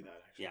fun to see that,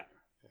 actually. Yeah.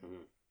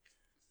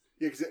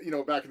 Yeah,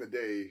 because, back in the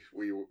day,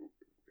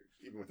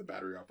 even with the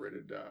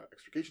battery-operated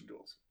extrication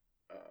tools,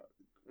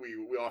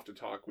 we often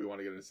talk, we want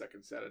to get a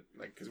second set of,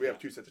 like, because we have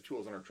 2 sets of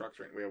tools on our trucks,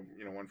 right? We have,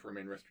 one for our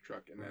main rescue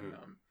truck, and then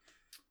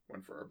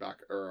one for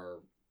our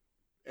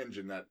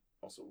engine that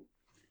also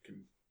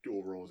can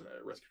dual roll as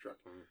a rescue truck.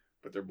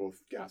 But they're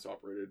both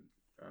gas-operated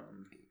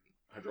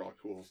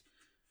hydraulic tools.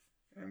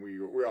 And we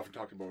often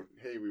talked about,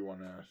 hey, we want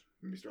to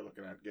maybe start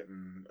looking at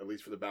getting, at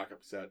least for the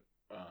backup set,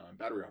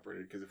 battery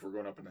operated, because if we're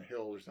going up in the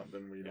hill or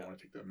something, we don't want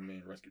to take the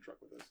main rescue truck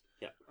with us.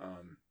 Yeah.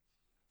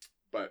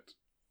 But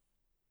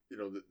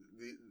the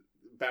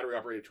battery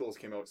operated tools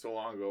came out so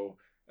long ago,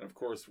 and of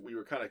course we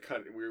were kind of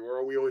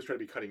we always try to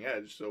be cutting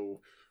edge,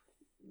 so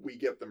we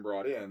get them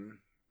brought in.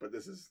 But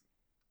this is,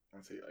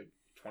 let's say, like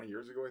 20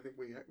 years ago, I think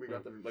we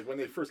got them. Like when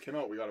they first came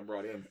out, we got them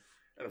brought in.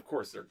 And of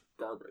course, they're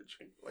garbage.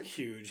 Like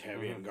huge,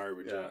 heavy, and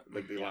garbage. Yeah,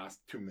 like they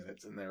last 2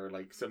 minutes, and they're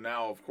like. So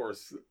now, of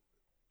course,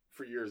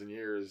 for years and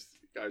years,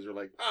 guys are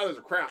like, those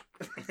are crap.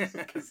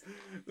 Because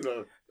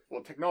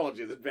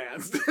technology has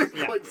advanced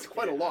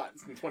quite a lot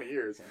in 20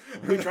 years.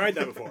 We tried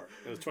that before.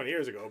 It was 20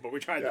 years ago, but we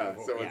tried that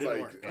before. So it's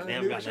like, They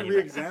maybe we should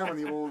re-examine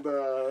the old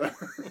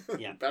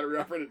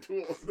battery-operated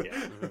tools.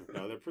 Yeah,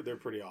 no, they're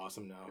pretty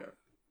awesome now.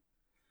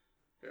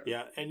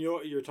 Yeah, and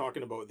you're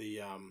talking about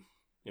the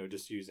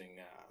just using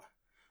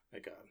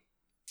like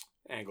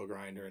a angle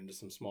grinder and just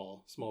some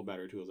small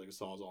battery tools like a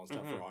Sawzall and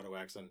stuff for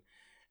AutoX, and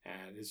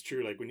it's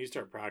true, like when you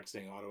start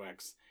practicing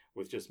AutoX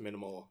with just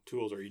minimal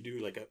tools, or you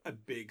do like a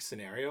big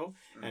scenario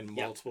and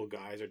multiple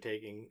guys are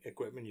taking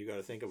equipment, you got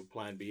to think of a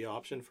plan B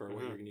option for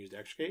what you're going to use to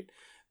extricate.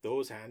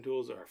 Those hand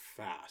tools are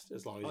fast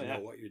as long as you know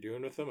what you're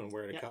doing with them and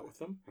where to cut with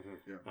them.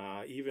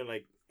 Even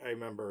like I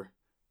remember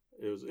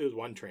it was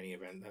one training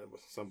event that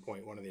was at some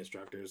point one of the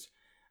instructors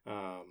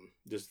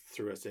just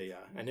threw us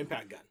an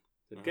impact gun.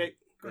 Said, okay,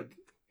 good,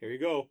 here you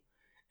go.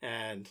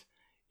 And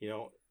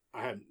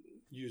I hadn't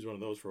used one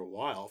of those for a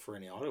while for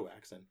any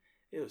AutoX, and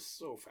it was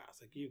so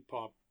fast. Like you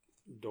pop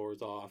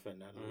doors off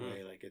and out of the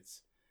way. Like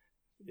it's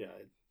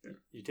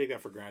you take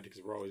that for granted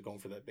because we're always going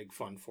for that big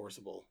fun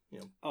forcible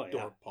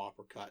door pop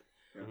or cut.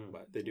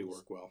 But they do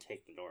work well.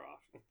 Take the door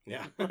off.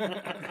 Yeah.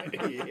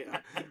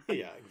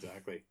 Yeah,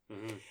 exactly.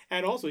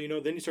 And also,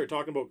 then you start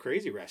talking about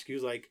crazy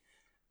rescues. Like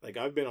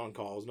I've been on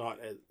calls, not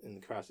in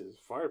the capacity of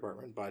the fire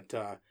department, but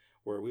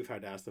where we've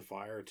had to ask the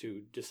fire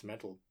to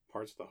dismantle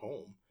parts of the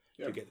home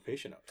to get the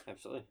patient out.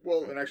 Absolutely.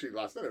 Well, and actually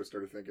last night I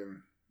started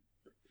thinking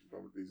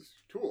about these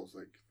tools.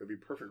 Like they'd be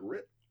perfect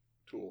RIT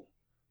tool.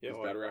 Yeah,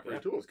 battery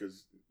operated tools,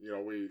 because we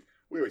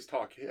always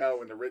talk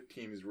when the RIT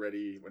team is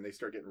ready, when they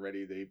start getting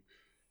ready, they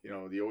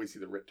you always see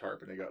the RIT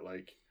tarp, and they got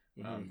like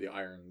the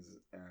irons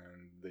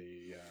and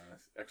the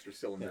extra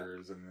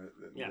cylinders and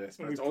this.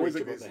 But it's always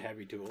like the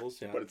heavy tools.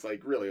 Yeah. But it's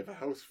like, really, if a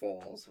house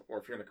falls, or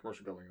if you're in a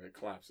commercial building that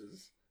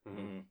collapses,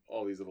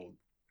 all these little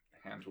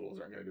hand tools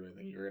aren't going to do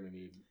anything. You're going to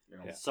need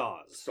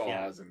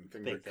saws and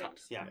things that cut,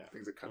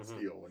 things that cut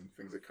steel and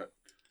things that cut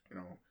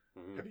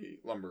heavy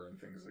lumber and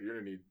things. You're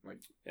going to need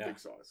big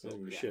saws. So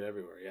shit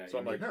everywhere. Yeah. So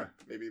I'm like,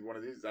 maybe one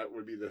of these, that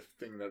would be the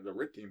thing that the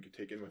RIT team could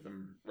take in with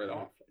them right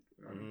off.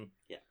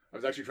 Yeah. I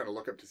was actually trying to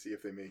look up to see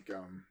if they make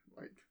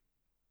like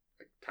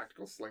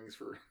tactical slings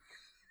for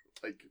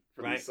like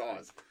for Right. these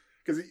saws.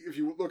 Because if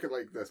you look at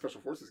like the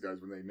special forces guys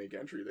when they make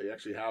entry, they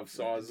actually have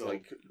saws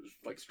like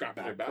strapped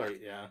to their back.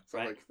 plate, yeah. So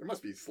Right. like there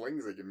must be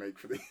slings they can make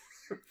for the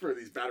for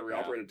these battery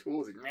operated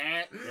tools. Like,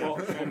 meh. Well,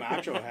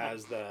 Macho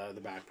has the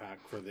backpack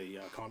for the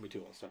combi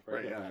tool and stuff,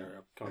 right? Right, yeah.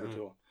 Combi Mhm.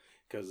 tool.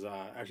 Because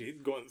actually,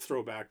 going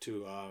throw back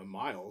to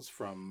Miles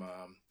from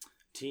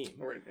Team.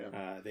 Oh, right,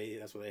 yeah.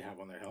 That's what they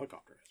have on their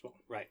helicopter as well.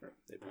 Right.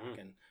 They pack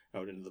in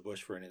out into the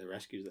bush for any of the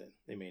rescues that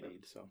they may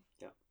need. So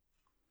Yeah.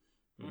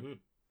 hmm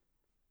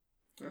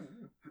Yeah.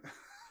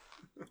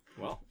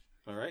 Well,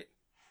 all right.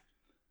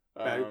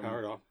 Battery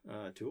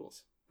powered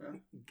tools. Yeah,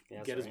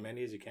 that's Get as right.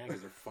 many as you can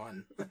because they're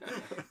fun.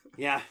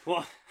 Yeah,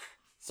 well,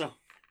 so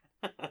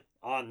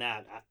on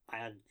that,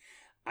 I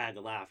had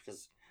to laugh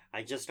because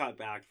I just got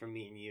back from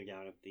meeting you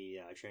down at the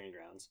training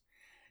grounds,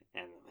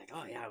 and I'm like,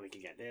 oh yeah, we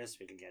can get this,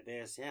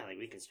 yeah, like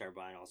we can start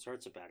buying all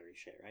sorts of battery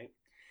shit, right?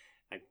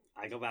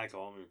 I go back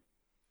home and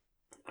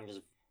I'm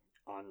just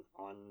on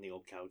the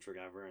old couch or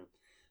whatever, and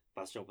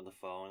bust open the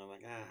phone. I'm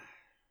like,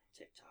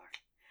 TikTok,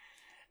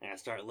 and I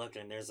start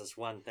looking. And there's this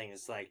one thing.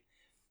 It's like,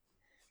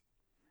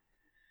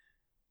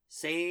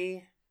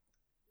 say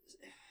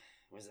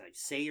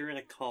you're in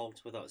a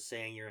cult without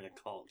saying you're in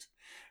a cult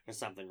or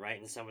something, right?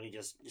 And somebody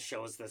just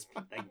shows this,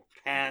 like,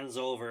 pans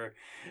over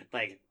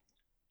like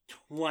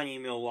 20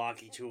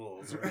 Milwaukee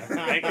tools or whatever,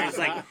 right?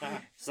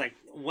 It's like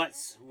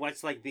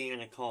what's like being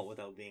in a cult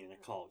without being in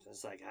a cult?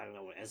 It's like, I don't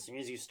know, as soon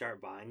as you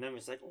start buying them,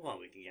 it's like, well,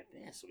 we can get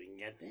this, we can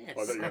get this.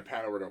 Oh, then you're gonna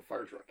pan over to a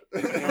fire truck. Oh,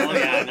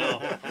 yeah, I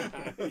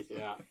know.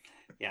 Yeah.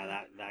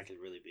 Yeah, that could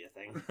really be a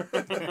thing.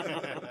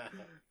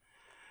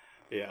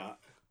 Yeah.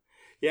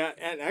 Yeah,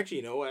 and actually,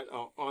 you know what?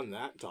 On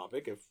that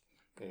topic, if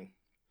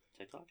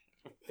TikTok?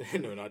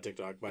 no, not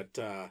TikTok, but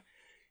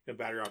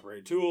battery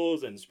operated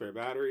tools and spare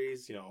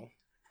batteries.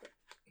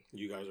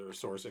 You guys are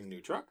sourcing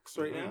new trucks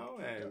right Mhm. now,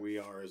 and we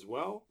are as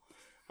well.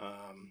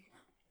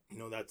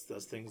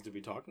 That's things to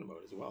be talking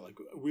about as well. Like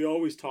we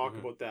always talk Mhm.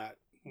 about that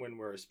when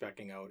we're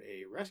specking out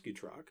a rescue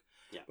truck.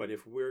 Yeah. But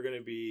if we're going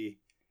to be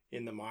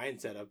in the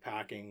mindset of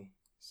packing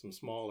some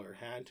smaller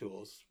hand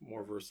tools,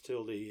 more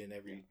versatility in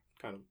every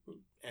kind of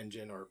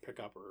engine or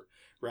pickup or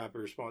rapid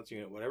response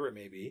unit, whatever it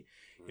may be,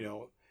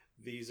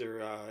 these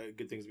are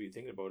good things to be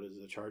thinking about is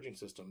the charging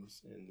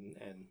systems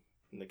and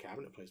the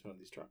cabinet placement of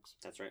these trucks.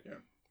 That's right. Yeah.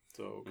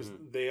 So, because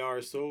they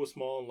are so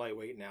small and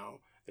lightweight now,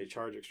 they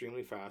charge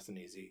extremely fast and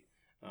easy.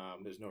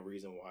 There's no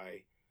reason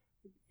why,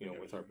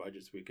 with our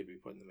budgets, we could be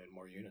putting them in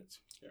more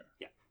units.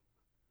 Yeah.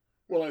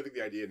 Well, I think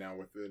the idea now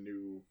with the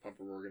new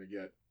pumper we're going to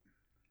get,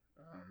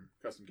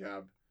 custom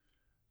cab,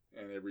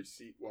 and every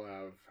seat will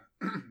have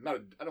I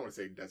don't want to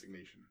say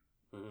designation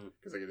Mm-hmm.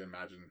 because I can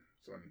imagine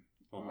someone.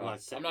 Well,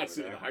 I'm not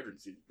sitting in a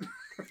hydrant seat,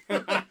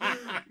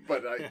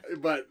 But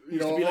but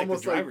used to be like the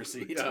almost driver's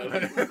seat,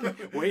 yeah.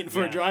 waiting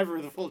for Yeah. a driver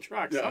with a full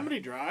truck. Yeah. Somebody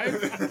drive.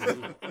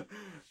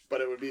 But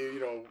it would be,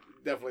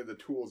 definitely the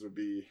tools would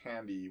be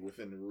handy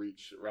within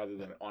reach rather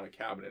than on a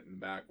cabinet in the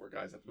back where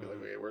guys have to be like,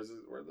 okay, where's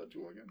the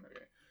tool again?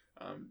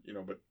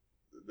 Okay, but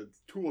the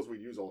tools we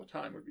use all the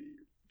time would be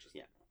just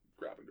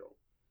grab and go.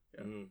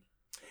 Yeah. Mhm.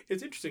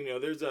 It's interesting,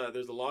 there's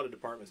a lot of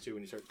departments too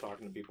when you start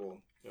talking to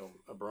people,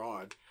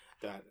 abroad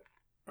that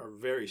are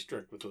very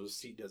strict with those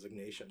seat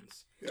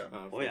designations. Yeah.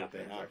 For yeah. what they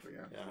have. Exactly,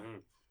 yeah. Yeah.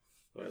 Mhm.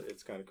 But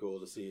it's kind of cool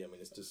to see. I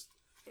mean, it's just,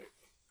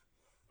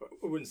 I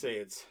wouldn't say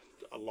it's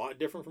a lot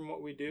different from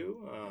what we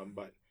do,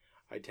 but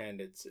I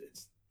tend, it's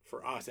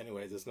for us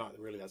anyways, it's not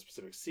really that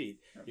specific seat.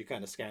 Yeah. You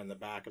kind of scan the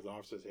back of the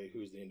officer, say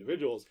who's the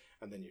individuals,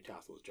 and then you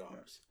task those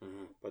jobs.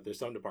 Mm-hmm. But there's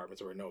some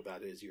departments where no,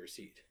 that is your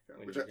seat. Yeah,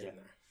 when which you're I- in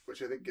there.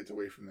 Which I think gets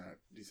away from that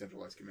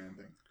decentralized command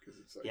thing because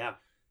it's like, Yeah.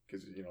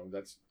 because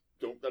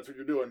that's what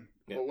you're doing.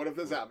 Yeah. Well, what if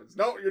this happens?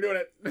 No, you're doing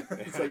it.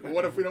 It's like,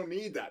 what if we don't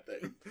need that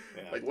thing?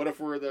 Yeah. Like, what if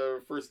we're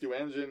the first new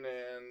engine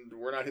and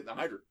we're not hitting the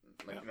hydrant?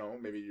 Like, Yeah.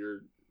 maybe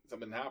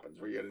something happens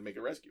where you got to make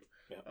a rescue.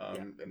 Yeah.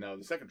 And now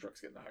the second truck's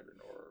getting the hydrant,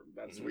 or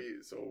that's Mhm.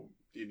 sweet. So,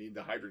 do you need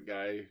the hydrant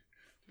guy to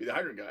be the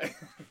hydrant guy,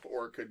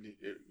 or could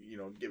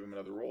give him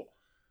another role?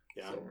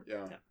 Yeah. So,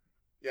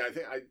 yeah.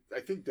 I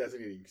think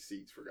designating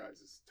seats for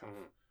guys is tough,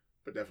 Mhm.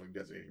 but definitely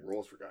designating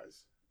roles for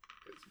guys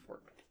is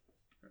important.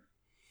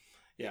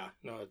 Yeah,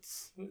 no,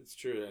 it's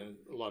true, and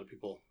a lot of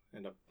people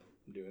end up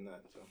doing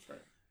that. So, That's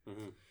right.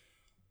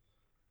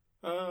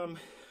 Mm-hmm.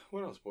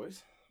 What else,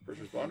 boys?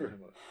 First responder.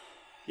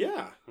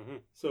 Yeah. Mm-hmm.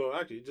 So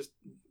actually, just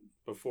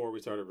before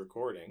we started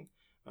recording,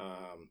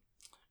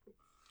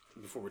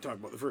 before we talk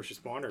about the first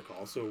responder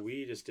call, so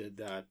we just did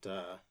that.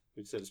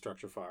 We just did a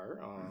structure fire,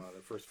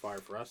 the first fire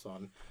for us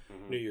on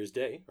New Year's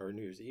Day or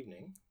New Year's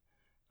evening,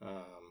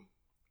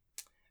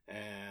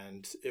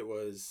 and it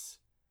was.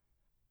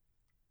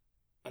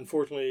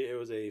 Unfortunately, it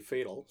was a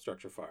fatal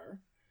structure fire.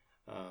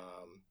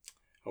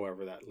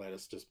 However, that led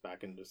us just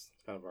back into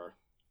kind of our,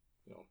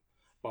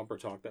 bumper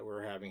talk that we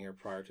were having here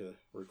prior to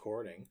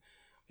recording,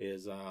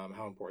 is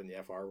how important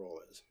the FR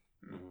role is.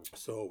 Mm-hmm.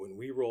 So when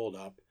we rolled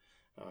up,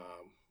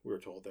 we were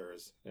told there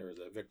was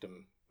a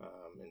victim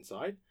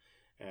inside,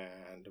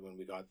 and when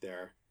we got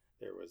there,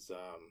 there was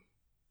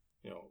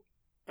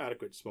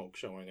adequate smoke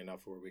showing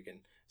enough where we can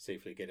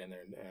safely get in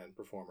there and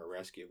perform a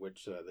rescue,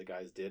 which the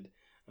guys did.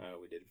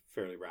 We did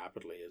fairly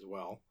rapidly as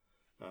well,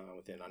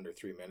 within under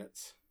 3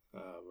 minutes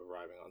of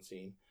arriving on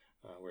scene.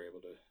 We were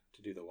able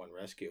to do the one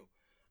rescue.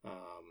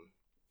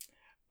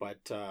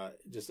 But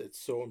just it's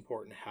so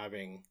important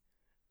having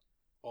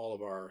all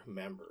of our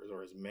members,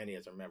 or as many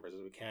as our members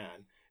as we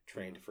can,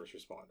 trained first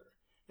responder.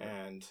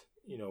 And,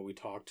 we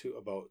talked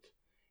about,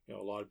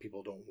 a lot of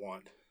people don't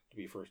want to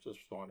be first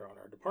responder on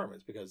our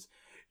departments, because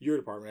your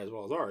department as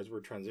well as ours,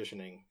 we're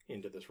transitioning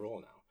into this role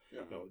now.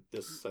 Yeah.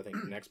 This, I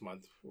think next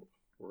month,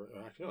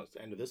 it's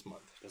the end of this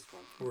month.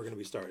 We're going to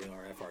be starting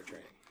our FR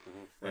training.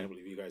 Mm-hmm. And I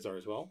believe you guys are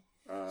as well.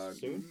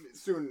 Soon,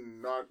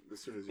 not as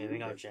soon as maybe you.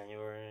 not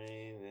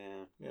January.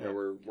 Yeah,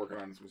 we're working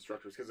on some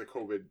instructors because of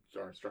COVID.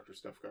 Our instructor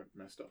stuff got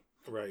messed up.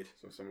 Right.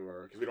 So some of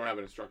our, because we don't have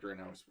an instructor in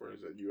house, whereas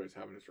you guys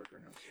have an instructor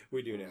in house.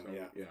 We do now. So,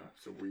 yeah.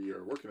 So we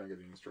are working on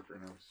getting an instructor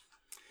in house.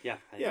 Yeah,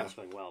 I think that's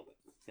going well. But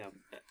yeah,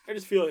 I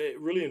just feel it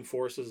really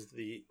enforces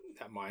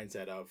that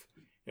mindset of,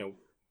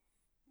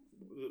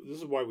 this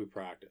is why we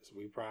practice.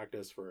 We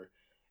practice for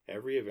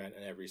every event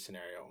and every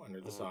scenario under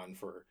the sun,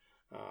 for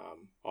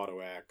Auto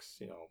X,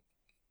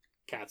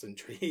 cats and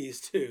trees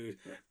to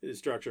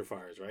structure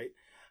fires, right?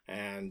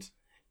 And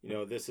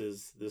this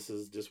is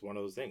just one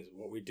of those things.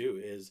 What we do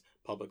is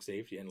public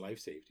safety and life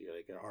safety.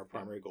 Like, our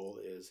primary goal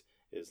is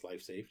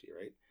life safety,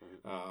 right?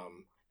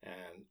 Mm-hmm.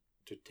 And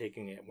to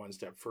taking it one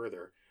step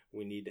further,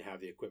 we need to have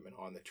the equipment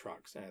on the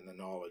trucks and the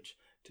knowledge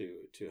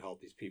to help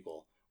these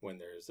people when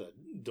there's a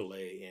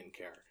delay in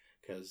care.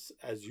 Because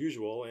as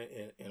usual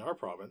in our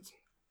province,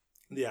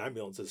 the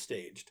ambulance is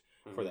staged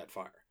for that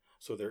fire.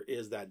 So there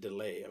is that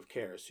delay of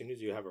care. As soon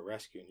as you have a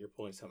rescue and you're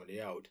pulling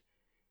somebody out,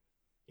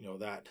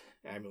 that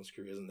ambulance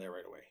crew isn't there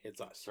right away. It's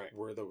us. Right.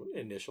 We're the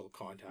initial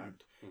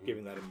contact,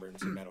 giving that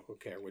emergency medical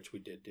care, which we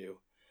did do.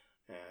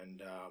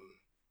 And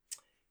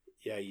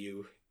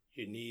you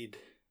need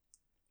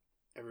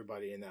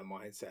everybody in that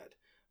mindset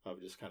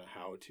of just kind of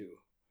how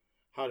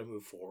to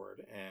move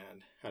forward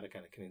and how to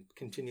kind of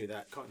continue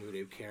that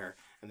continuity of care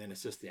and then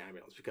assist the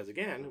ambulance. Because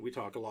again, we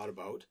talk a lot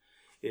about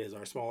is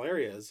our small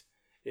areas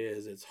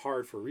is it's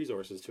hard for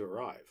resources to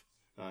arrive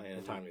in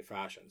a timely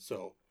fashion.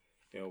 So,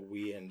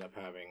 we end up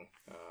having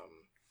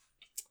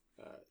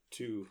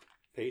 2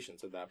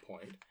 patients at that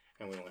point,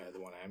 and we only had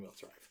the one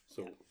ambulance arrive.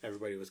 So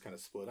everybody was kind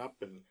of split up,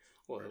 and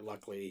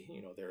luckily,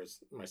 there's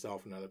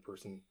myself and another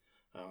person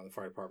on the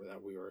fire department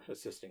that we were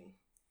assisting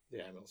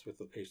the ambulance with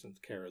the patient's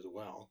care as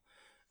well.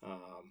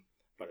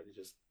 But it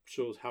just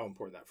shows how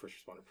important that first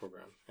responder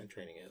program and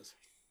training is.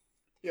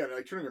 Yeah,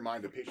 like turning your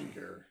mind to patient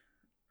care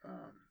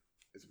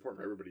is important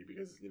for everybody,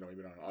 because even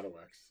on Auto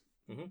X,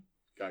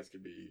 guys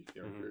could be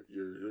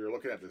you're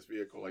looking at this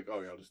vehicle like,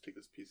 oh yeah, I'll just take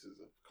this pieces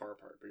of car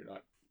apart, but you're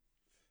not.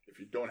 If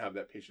you don't have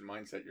that patient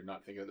mindset, you're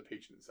not thinking of the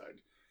patient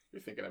inside.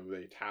 You're thinking of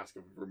the task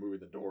of removing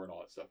the door and all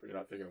that stuff, but you're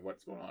not thinking of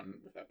what's going on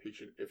with that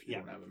patient if you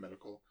don't have a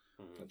medical.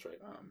 That's right.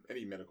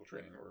 Any medical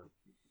training or.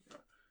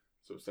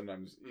 So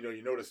sometimes,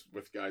 you notice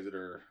with guys that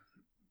are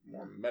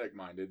more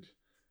medic-minded,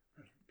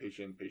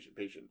 patient,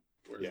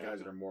 whereas guys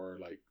that are more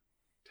like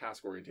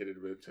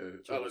task-orientated with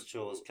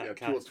tools,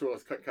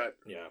 cut.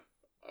 Yeah.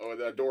 Oh,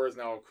 the door is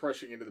now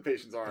crushing into the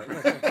patient's arm.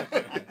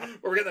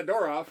 We're getting the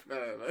door off.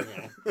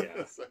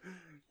 Yeah. So,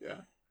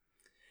 yeah.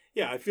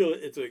 Yeah, I feel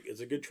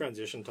it's a good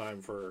transition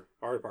time for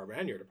our department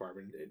and your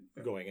department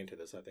going into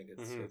this. I think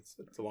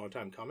it's a long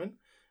time coming.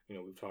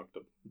 We've talked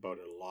about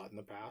it a lot in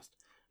the past.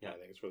 Yeah, I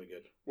think it's really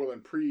good. Well,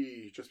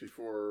 just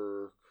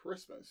before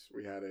Christmas,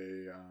 we had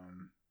a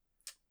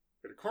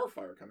car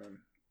fire come in.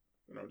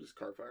 Just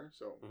car fire.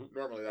 So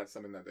normally that's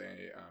something that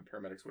they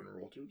paramedics wouldn't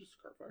roll to, just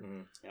a car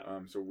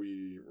fire. So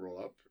we roll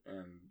up,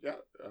 and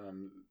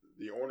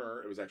the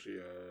owner, it was actually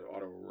a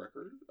auto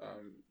record.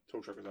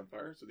 Tow truck was on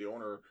fire. So the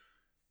owner,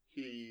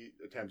 he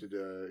attempted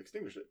to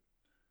extinguish it.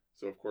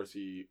 So of course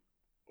he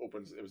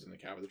opens, it was in the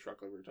cab of the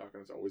truck like we were talking,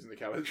 it's always in the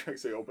cab of the truck,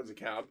 so he opens the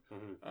cab,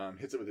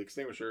 hits it with the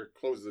extinguisher,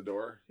 closes the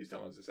door, he's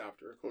telling us this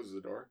after, closes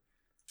the door,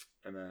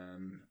 and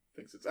then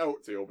thinks it's out,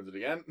 so he opens it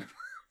again,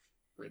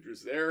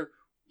 reintroduces air,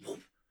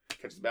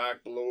 catches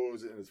back,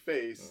 blows it in his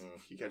face,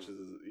 he catches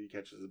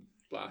a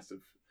blast of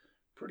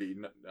pretty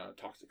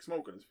toxic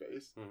smoke in his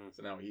face,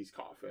 so now he's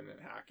coughing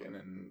and hacking,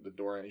 and the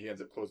door, he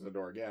ends up closing the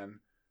door again.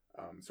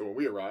 So when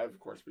we arrive, of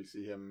course, we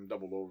see him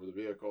doubled over the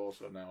vehicle,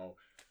 so now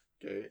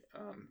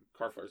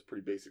car fire is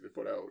pretty basically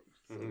put out.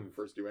 So the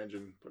first due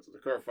engine puts out the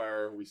car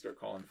fire. We start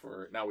calling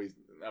for now we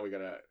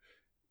gotta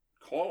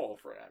call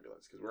for an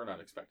ambulance because we're not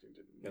expecting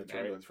to need an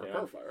ambulance for a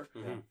car fire.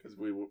 Because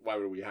why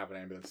would we have an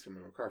ambulance come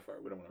to a car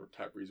fire? We don't want to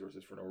tap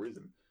resources for no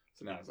reason.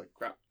 So now it's like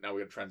crap. Now we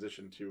got to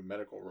transition to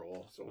medical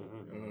role. So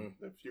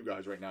the few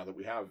guys right now that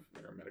we have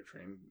that are medic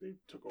trained, they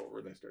took over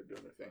and they started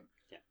doing their thing.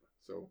 Yeah.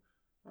 So,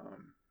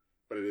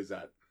 but it is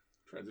that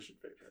transition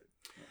phase,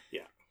 right?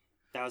 Yeah.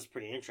 That was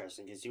pretty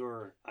interesting because you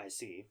were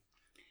IC,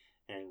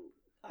 and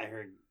I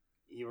heard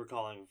you were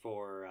calling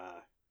for,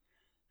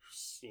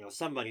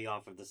 somebody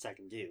off of the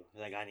second due.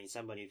 Like, I need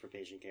somebody for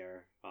patient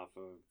care off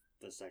of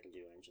the second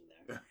due engine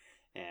there.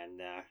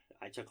 And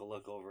I took a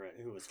look over at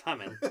who was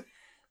coming, and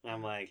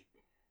I'm like,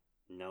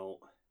 no,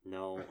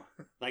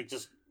 like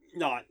just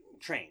not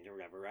trained or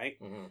whatever, right?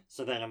 Mm-hmm.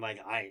 So then I'm like,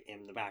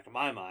 in the back of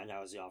my mind,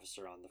 I was the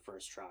officer on the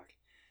first truck,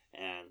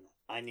 and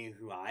I knew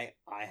who I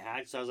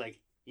had, so I was like,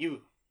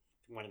 you,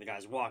 one of the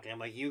guys walking, I'm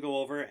like, you go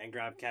over and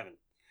grab Kevin.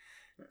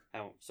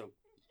 So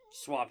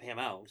swap him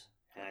out,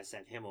 and I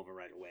sent him over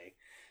right away.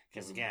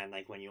 Because again,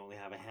 like when you only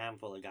have a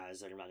handful of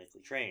guys that are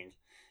medically trained,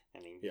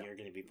 I mean, you're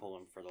going to be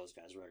pulling for those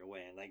guys right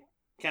away. And like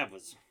Kev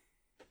was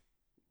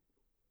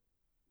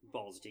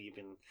balls deep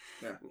and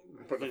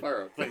put the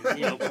fire out. put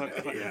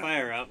the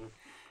fire out, and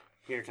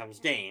here comes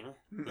Dane.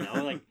 You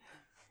know, like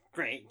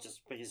great,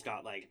 but he's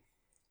got like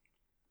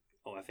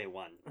OFA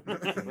 1,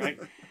 right?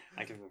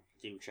 I can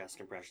do chest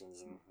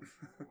compressions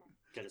and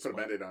get Put a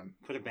Band-Aid on.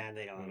 Put a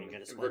Band-Aid on and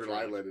get a inverted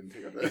eyelid and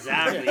take out that.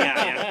 Exactly,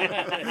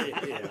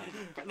 yeah.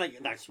 Like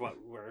that's what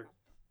we're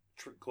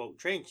quote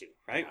trained to,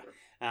 right?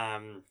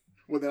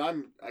 Well, then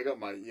I got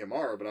my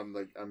EMR, but I'm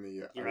the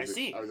You're I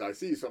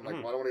was IC. So I'm like,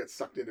 well, I don't want to get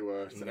sucked into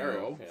a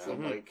scenario. Yeah. So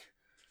I'm like,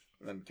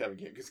 and then Kevin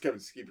came because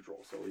Kevin's ski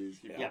patrol, so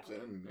he pops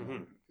in,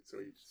 and so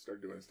he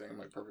started doing his thing. I'm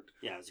like, perfect.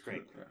 Yeah, it's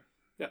great.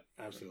 Yeah,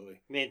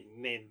 absolutely. Made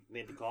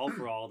the call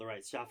for all the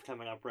right stuff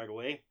coming up right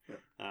away.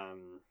 Yeah.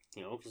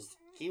 You know, because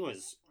he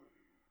was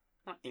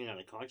not in and out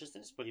of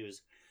consciousness, but he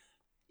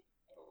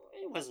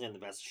wasn't in the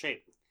best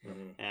shape.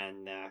 Mm-hmm.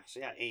 And so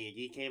yeah,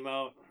 AED came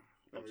out.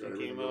 And we got Came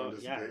everything going out.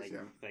 just in Yeah, case,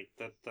 like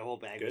the whole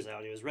bag was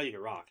out. He was ready to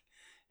rock.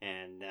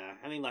 And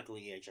I mean,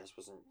 luckily EHS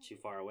wasn't too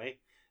far away.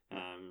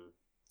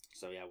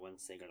 So yeah,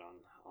 once they got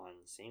on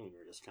scene, we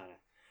were just kind of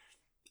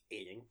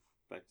aiding.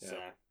 But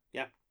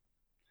yeah.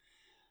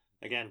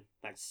 Again,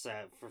 that's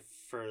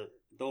for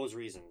those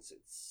reasons.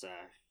 It's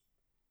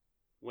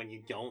when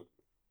you don't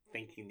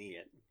think you need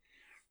it,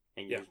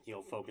 and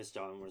you're focused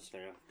on we're just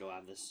gonna go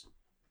have this,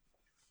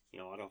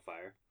 auto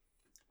fire.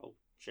 Oh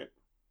shit!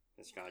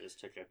 This guy just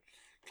took a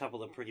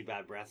couple of pretty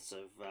bad breaths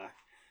of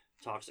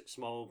toxic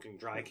smoke and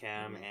dry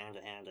cam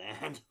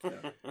and.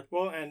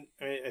 Well, and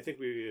I think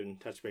we even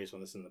touched base on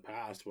this in the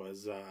past.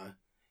 Was I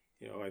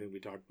think we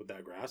talked about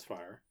that grass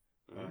fire.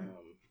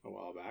 A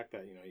while back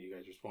that you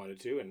guys responded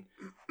to, and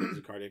there's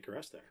a cardiac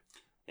arrest there.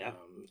 Yeah,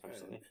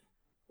 absolutely.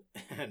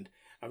 And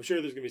I'm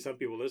sure there's gonna be some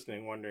people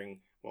listening wondering,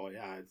 well,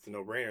 yeah, it's a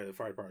no-brainer. The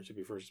fire department should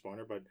be first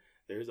responder, but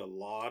there's a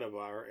lot of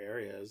our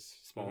areas,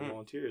 small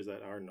volunteers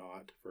that are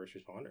not first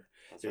responder.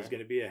 There's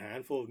going to be a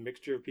handful of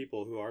mixture of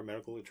people who are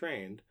medically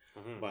trained,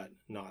 but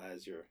not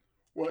as your.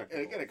 Well,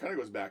 and again, it kind of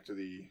goes back to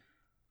the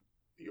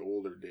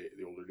older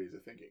days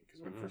of thinking,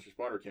 because when first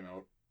responder came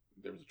out,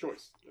 there was a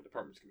choice that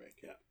departments can make.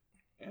 Yeah.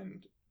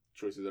 And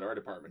choices that our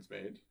departments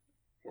made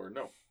were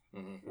no.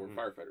 We're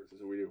firefighters.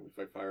 That's what we do. We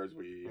fight fires.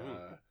 We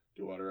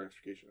do water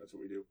extrication. That's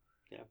what we do.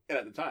 Yeah. And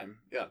at the time,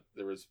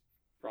 there was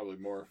probably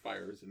more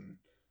fires and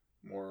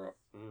more.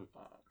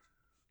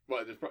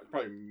 Well, there's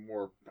probably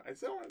more. I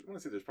want to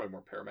say there's probably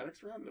more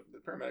paramedics around. The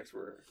paramedics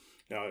were.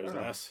 No, it was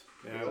less.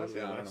 Yeah, it was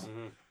less. less.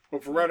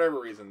 But for whatever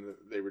reason,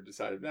 they were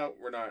decided. No,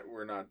 we're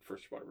not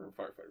first responder.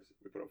 We're firefighters.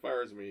 We put out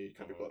fires and we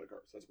cut people out of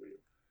cars. That's what we do.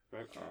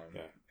 Right.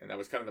 And that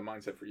was kind of the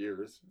mindset for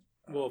years.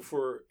 Well,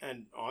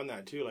 and on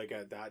that too, like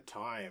at that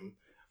time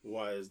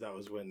that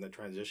was when the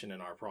transition in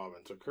our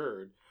province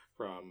occurred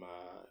from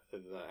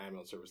the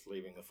ambulance service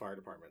leaving the fire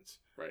departments,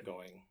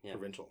 going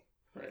provincial.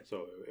 Right.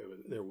 So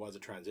there was a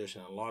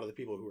transition. And a lot of the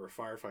people who were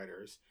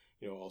firefighters,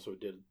 also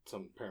did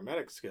some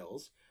paramedic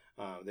skills.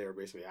 They were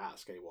basically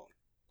asked, "Hey, well,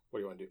 what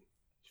do you want to do?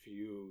 If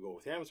you go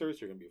with the ambulance service,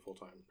 you're going to be a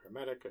full-time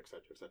paramedic, et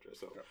cetera, et cetera."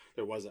 So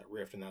there was that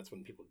rift, and that's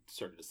when people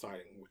started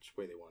deciding which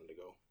way they wanted to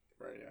go.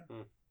 Right.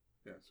 Yeah.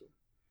 Yeah. So.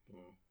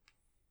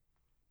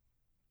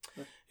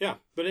 Yeah,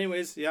 but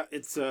anyways,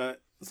 it's a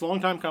long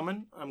time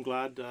coming. I'm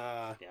glad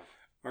our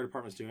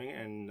department's doing it,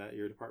 and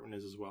your department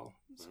is as well.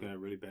 It's going to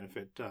really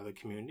benefit the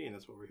community, and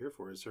that's what we're here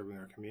for, is serving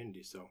our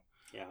community. So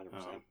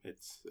 100%.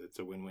 It's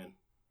a win-win.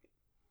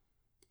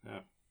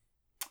 Yeah.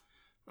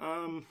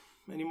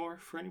 Any more,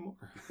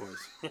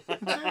 boys?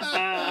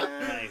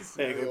 Nice.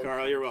 There you go,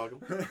 Carl. You're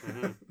welcome.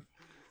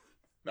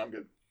 No, I'm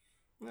good.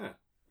 Yeah.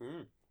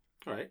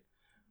 All right.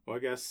 Well, I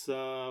guess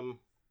we'll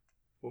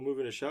move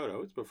into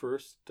shout-outs, but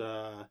first,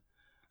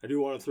 I do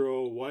want to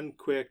throw one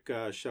quick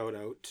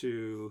shout-out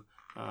to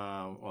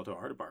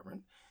our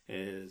department.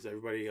 Is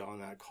everybody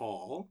on that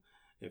call,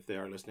 if they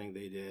are listening,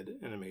 they did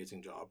an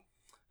amazing job.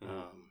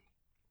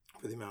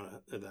 For the amount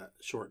of that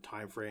short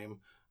time frame,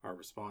 our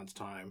response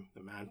time,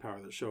 the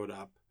manpower that showed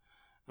up,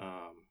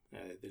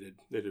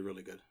 they did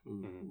really good.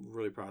 I'm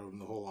really proud of them.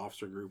 The whole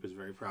officer group is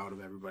very proud of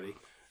everybody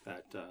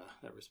that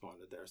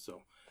responded there.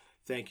 So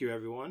thank you,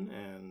 everyone,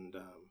 and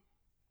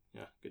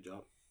good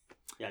job.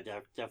 Yeah,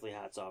 definitely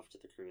hats off to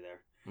the crew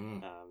there.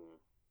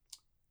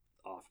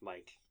 Off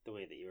mic, the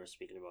way that you were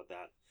speaking about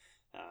that.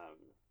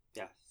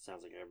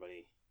 Sounds like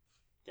everybody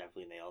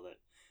definitely nailed it.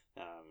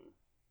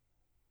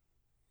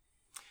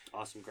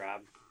 Awesome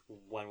grab,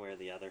 one way or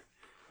the other.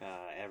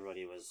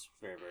 Everybody was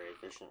very, very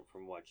efficient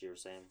from what you were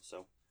saying.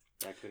 So,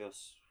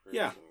 kudos.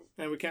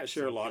 And we can't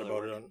share a lot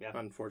about it,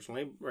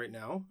 unfortunately, right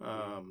now.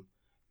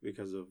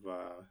 because of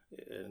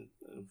it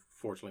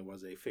unfortunately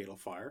was a fatal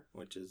fire,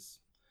 which is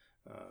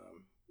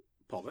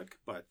public,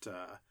 but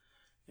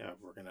yeah,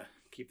 we're gonna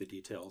keep the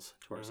details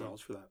to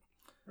ourselves for that.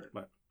 Right.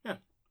 But yeah,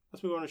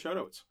 let's move on to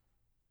shoutouts.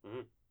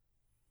 Mm-hmm.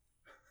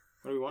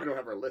 What do we want? We don't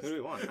have our list. Who do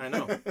we want? I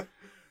know.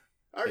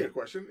 I got a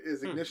question.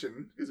 Is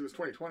Ignition, because it was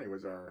 2020,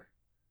 was our...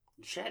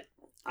 Shit.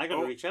 I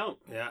gotta reach out.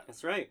 Yeah.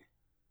 That's right.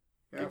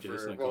 Yeah,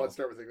 let's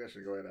start with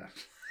Ignition. Go ahead,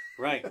 Ash.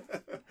 Right.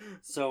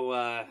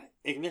 So,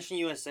 Ignition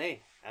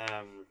USA,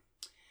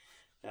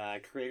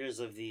 creators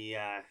of the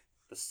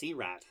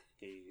CRAT,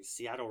 the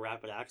Seattle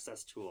Rapid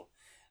Access Tool.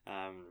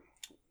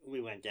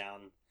 We went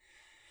down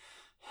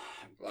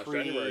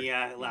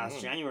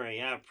last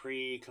January,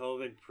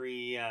 pre-COVID,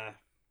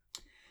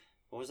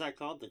 what was that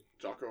called? The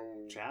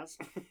Jocko... Chaz?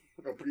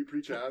 No,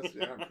 pre-Chaz,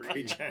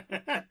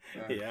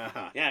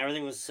 yeah. Yeah,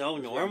 everything was so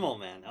normal,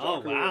 man. Oh,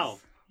 wow.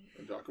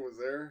 Jocko was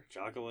there.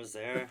 Jocko was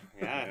there,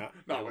 yeah.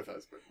 Not with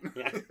us,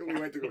 but we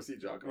went to go see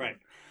Jocko. Right.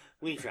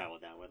 We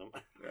traveled down with him.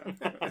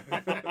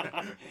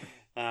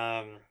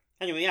 Yeah.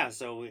 Anyway, yeah,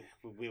 so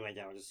we went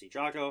down to see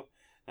Jocko.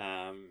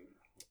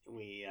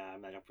 We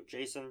met up with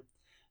Jason.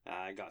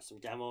 Got some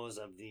demos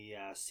of the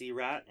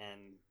CRAT,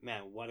 and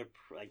man, what a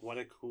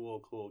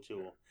cool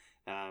tool.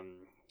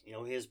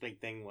 His big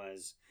thing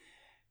was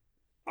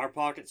our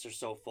pockets are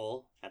so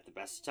full at the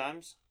best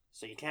times,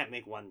 so you can't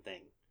make one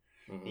thing.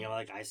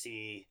 Mm-hmm. I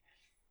see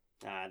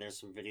there's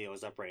some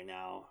videos up right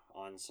now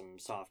on some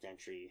soft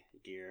entry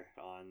gear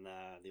on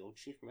the old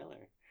Chief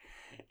Miller,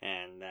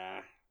 and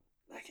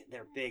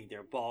they're big,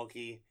 they're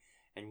bulky,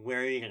 and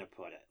where are you gonna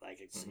put it?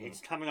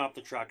 It's coming off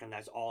the truck, and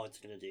that's all it's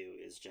gonna do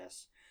is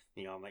just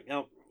I'm like,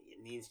 nope,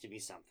 it needs to be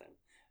something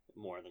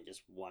more than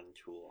just one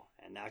tool,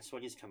 and that's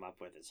what he's come up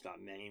with. It's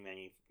got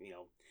many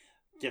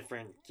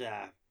different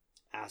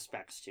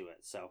aspects to it.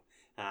 So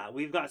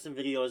we've got some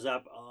videos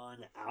up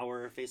on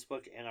our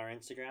Facebook and our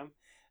Instagram.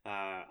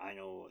 I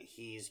know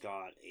he's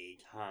got a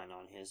ton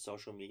on his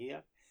social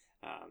media.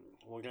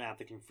 We're gonna have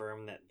to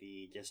confirm that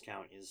the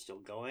discount is still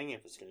going,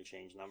 if it's gonna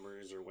change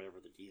numbers or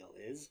whatever the deal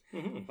is.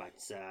 But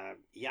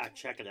yeah,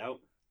 check it out.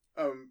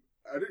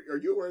 Are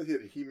you aware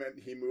that he meant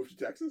he moved to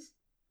Texas?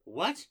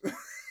 What?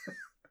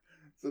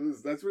 So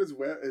that's what his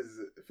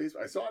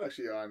Facebook. I saw it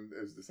actually on.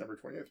 It was December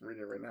 20th. I'm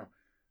reading it right now.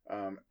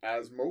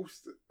 As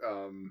most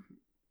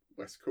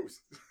West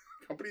Coast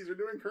companies are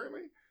doing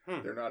currently,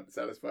 they're not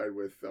satisfied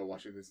with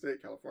Washington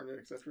State, California,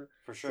 etc.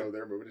 For sure. So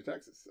they're moving to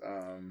Texas.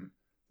 So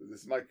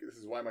this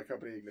is why my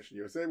company Ignition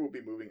USA will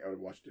be moving out of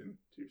Washington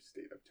to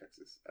state of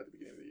Texas at the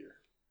beginning of the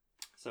year.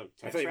 So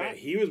I thought you meant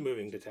he was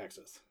moving to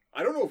Texas.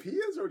 I don't know if he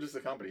is or just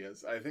the company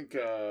is. I think.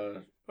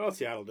 Well,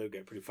 Seattle do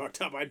get pretty fucked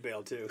up. I'd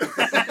bail too.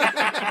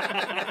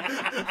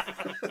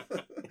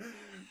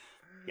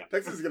 Yep.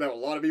 Texas is gonna have a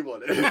lot of people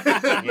in it.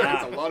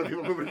 There's a lot of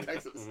people moving to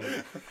Texas.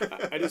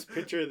 I just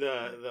picture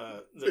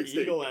the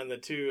Eagle and the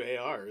two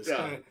ARs.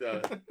 Yeah.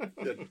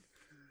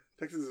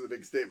 Texas is a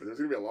big state, but there's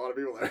gonna be a lot of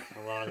people there.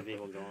 A lot of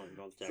people going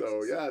to Texas.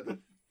 So yeah, the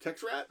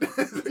Tex Rat.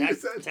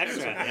 Tex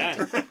Rat,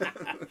 yeah.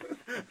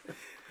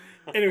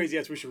 Anyways,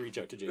 yes, we should reach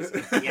out to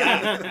Jason.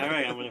 Yeah. All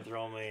right, I'm gonna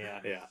throw him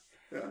an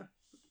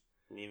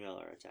email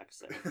or a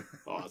text there.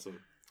 Awesome.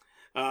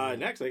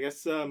 Next, I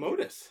guess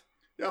Modus.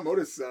 Yeah,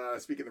 Modus.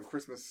 Speaking of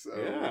Christmas,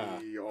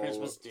 we all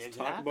Christmas did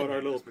talk happen. about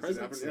our little Christmas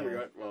presents. Yeah, we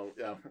got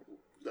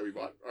that we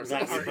bought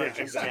That ourselves. we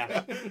purchased,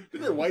 yeah.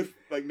 Didn't your wife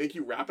make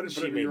you wrap it and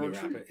put She it in made your me own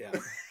wrap tree? it. Yeah.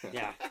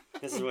 Yeah,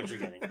 this is what you're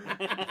getting.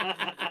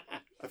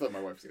 I thought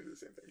my wife was gonna do the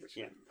same thing, but she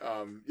Yeah.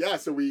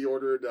 didn't. So we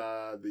ordered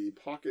the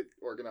pocket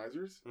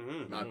organizers,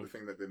 Mm-hmm. not the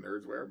thing that the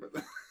nerds wear, but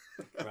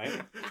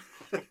right.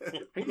 Are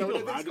you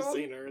allowed to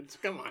say nerds?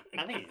 Come on.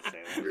 I think you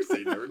say that. You're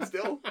saying nerds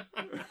still.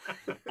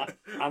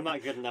 I'm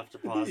not good enough to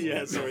pause.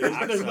 Yeah, it. sorry.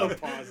 There's no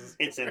pauses.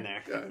 It's in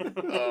there. Yeah.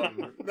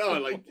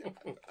 No,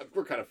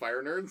 we're kind of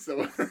fire nerds, so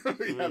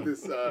we have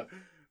this.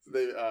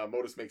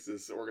 Modus makes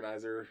this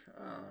organizer.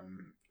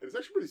 It was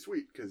actually pretty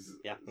sweet because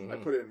I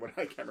put in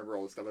I can't remember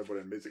all the stuff I put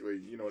in. Basically,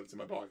 it's in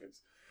my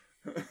pockets.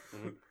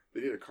 They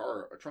need a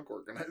trunk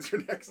organizer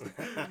next.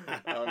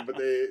 But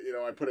they,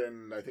 I put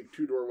in I think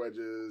 2 door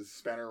wedges,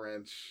 spanner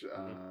wrench,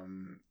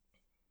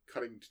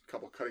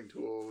 couple cutting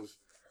tools.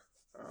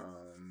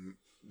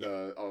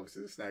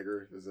 Obviously the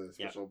snagger. There's a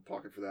special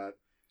pocket for that.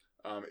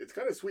 It's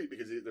kind of sweet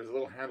because there's a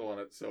little handle on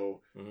it,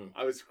 so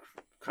I was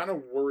kind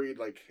of worried,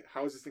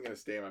 how is this thing going to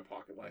stay in my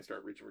pocket when I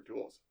start reaching for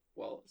tools?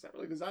 Well, it's not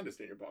really designed to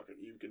stay in your pocket.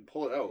 You can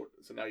pull it out,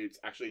 so now it's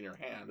actually in your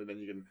hand, and then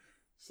you can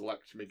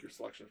make your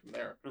selection from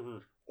there.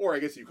 Or I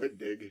guess you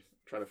could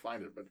try to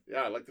find it, but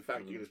yeah, I like the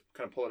fact you can just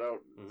kind of pull it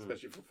out,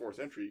 especially for forced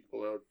entry. You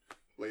pull it out,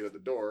 lay it at the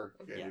door.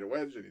 Okay, I need a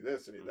wedge, I need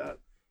this, I need that.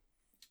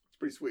 It's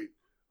pretty sweet.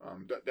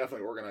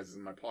 Definitely organizes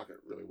in my pocket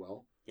really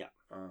well. Yeah.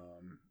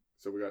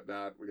 So we got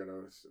that. We got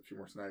a few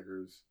more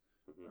snaggers.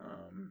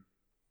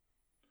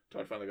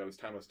 Todd finally got his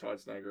timeless Todd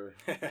snagger.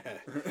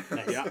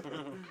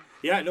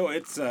 Yeah. No,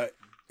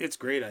 it's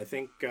great. I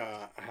think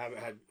I haven't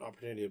had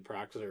opportunity to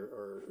practice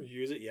or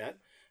use it yet.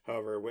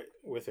 However,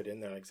 with it in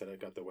there, like I said, I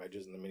got the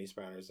wedges and the mini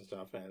spanners and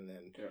stuff, and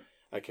then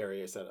I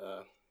carry a set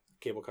of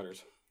cable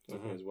cutters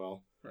as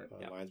well.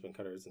 Right. linesman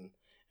cutters, and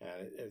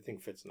everything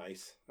fits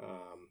nice.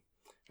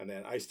 And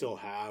then I still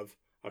have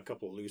a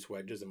couple of loose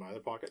wedges in my other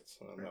pockets.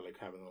 I like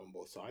having them on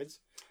both sides.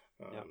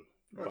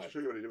 I'll show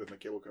you what I did with my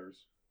cable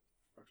cutters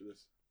after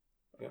this.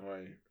 Yeah. How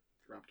I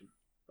wrapped them.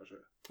 I'll show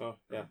you. Oh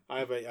yeah, I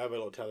have a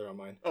little tether on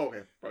mine. Oh,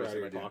 okay. Right out of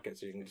your idea. pocket,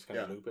 so you can just kind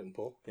of loop it and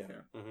pull. Yeah.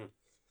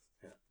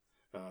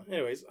 Mm-hmm.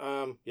 Anyways,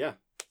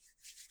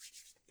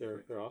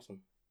 they're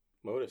awesome.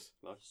 Modus.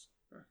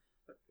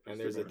 And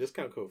there's a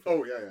discount code.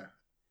 Oh yeah.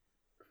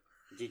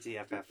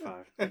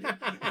 GTFF5.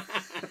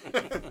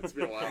 It's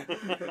been a while.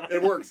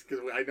 It works because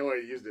I know I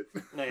used it.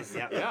 Nice,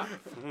 yeah. Yeah,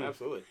 Mhm.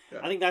 absolutely.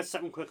 I think that's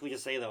something quickly to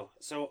say, though.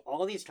 So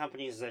all these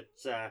companies that,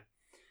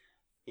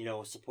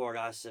 support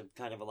us and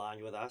kind of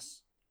aligned with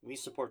us, we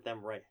support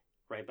them right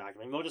back. I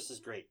mean, Modus is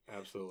great.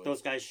 Absolutely.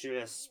 Those guys shoot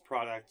us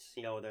product.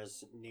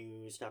 There's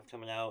new stuff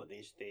coming out.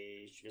 They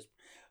shoot us.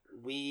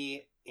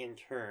 We, in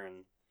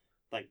turn,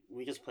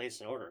 we just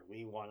placed an order.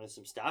 We wanted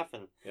some stuff,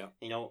 and,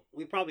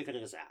 we probably could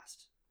have just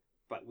asked.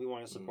 But we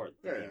want to support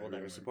the people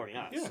that are supporting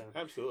us. Yeah, And,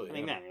 absolutely. I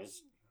mean, man, it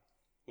was,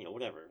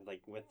 whatever,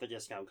 with the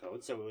discount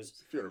code. So it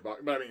was a few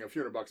 $100. But I mean, a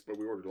few $100, but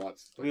we ordered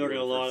lots. We ordered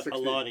a lot of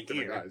different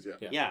gear. Guys,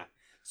 yeah. Yeah.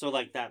 So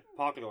that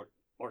pocket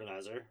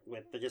organizer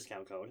with the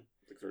discount code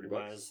 $30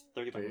 was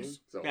 $30.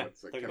 So Yeah,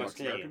 it's like $30 $10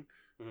 Canadian.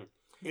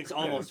 It's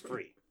almost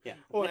free. Yeah.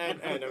 Well,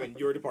 and I mean,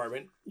 your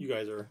department, you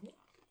guys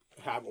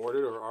have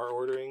ordered or are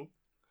ordering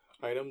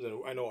items,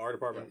 and I know our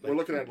department. We're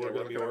looking at we're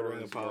going to be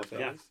ordering a pile of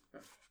yeah. things,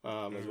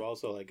 as well.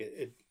 So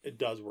it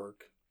does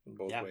work in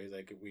both ways.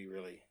 We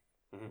really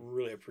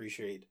really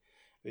appreciate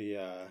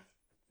the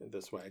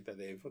swag that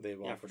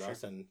they've offered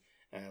us, and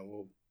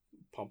we'll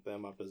pump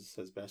them up as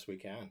best we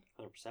can.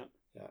 100%.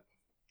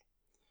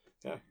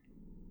 Yeah.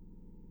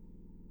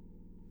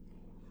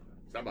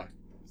 Stand by.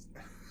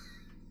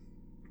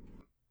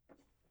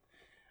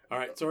 All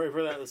right, sorry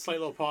for that slight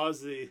little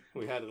pause.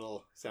 We had a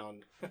little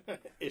sound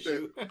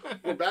issue.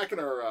 We're back in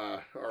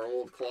our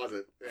old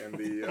closet, and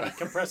the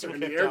compressor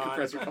and the kicked air on.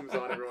 compressor comes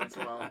on every once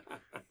in a while.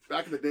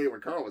 Back in the day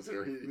when Carl was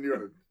here, he knew how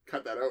to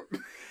cut that out.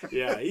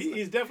 Yeah,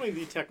 he's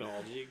definitely the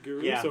technology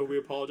guru. Yeah. So we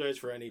apologize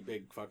for any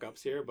big fuck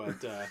ups here,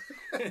 but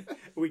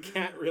we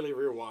can't really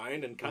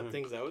rewind and cut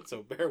things out.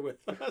 So bear with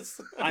us.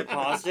 I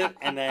paused it,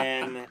 and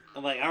then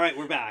I'm like, all right,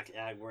 we're back.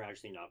 We're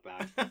actually not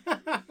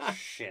back.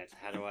 Shit,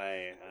 how do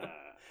I...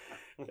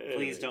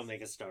 Please don't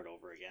make us start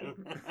over again.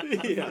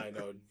 Yeah, I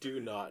know. Do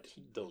not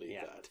delete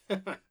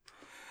that.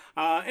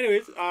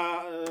 Anyways,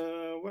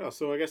 what else?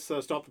 So I guess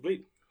Stop the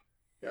Bleed.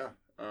 Yeah.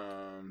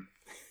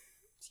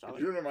 Stop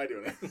You don't know, am I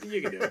doing it?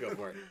 You can do it. Go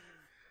for it.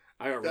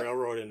 I got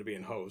railroaded into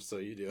being host, so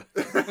you do.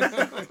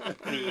 I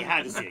mean, you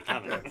had to see it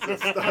coming.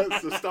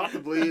 So Stop the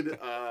Bleed.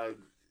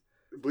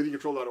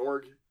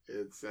 Bleedingcontrol.org.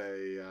 It's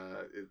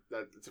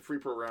it's a free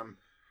program.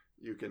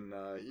 You can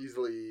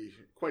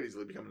quite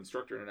easily become an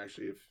instructor, and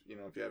actually, if you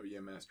have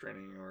EMS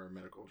training or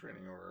medical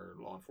training or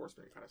law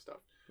enforcement kind of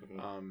stuff,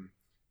 and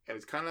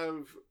it's kind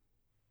of,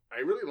 I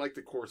really like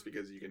the course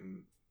because you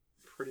can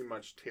pretty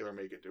much tailor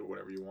make it to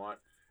whatever you want.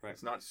 Right.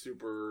 It's not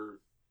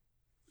super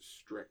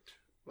strict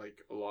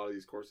like a lot of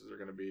these courses are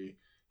going to be.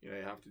 You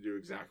have to do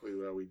exactly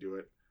how we do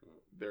it.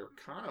 They're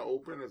kind of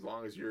open as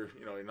long as you're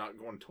not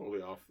going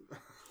totally off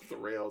the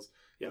rails.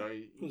 Yeah,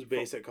 it's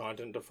basic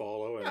content to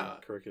follow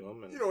and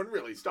curriculum, and and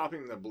really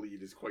stopping the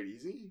bleed is quite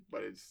easy,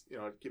 but it's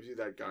it gives you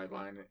that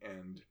guideline,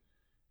 and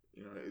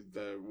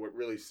what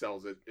really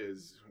sells it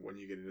is when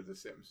you get into the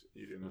sims.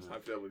 You do those high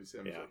fidelity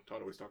sims like Todd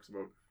always talks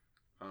about.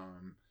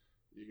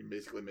 You can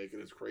basically make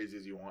it as crazy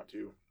as you want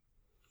to,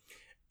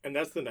 and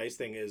that's the nice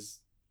thing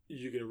is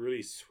you can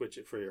really switch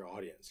it for your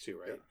audience too,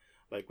 right? Yeah.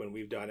 Like when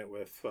we've done it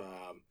with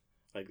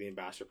like the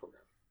ambassador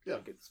program. Yeah,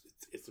 like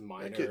it's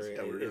minor, kids,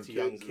 it's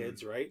young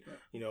kids, right?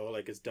 Yeah.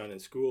 Like it's done in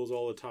schools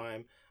all the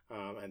time,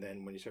 and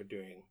then when you start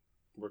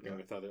working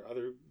with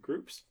other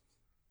groups,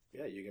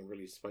 you can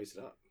really spice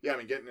it up. Yeah, I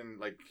mean, getting in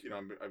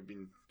I've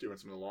been doing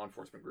some of the law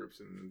enforcement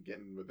groups and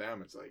getting with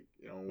them. It's like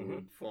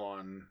full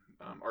on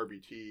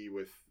RBT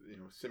with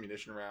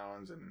simunition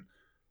rounds, and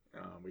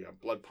we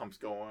have blood pumps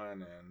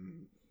going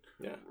and.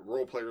 Yeah,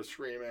 role players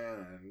screaming,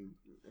 and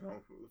the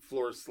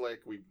floor is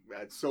slick. We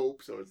add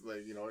soap, so it's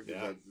like it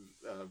gives that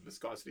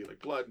viscosity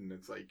like blood, and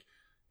it's like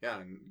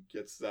and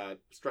gets that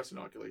stress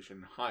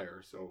inoculation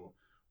higher. So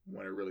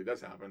when it really does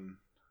happen,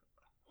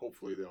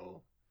 hopefully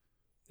they'll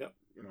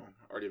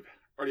already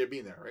have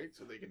been there, right?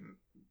 So they can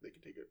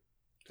take it.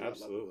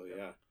 Absolutely,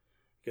 yeah.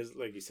 Because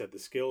like you said, the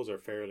skills are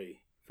fairly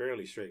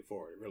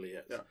straightforward. It really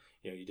is. Yeah.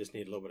 You just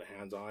need a little bit of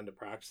hands-on to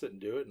practice it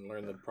and do it and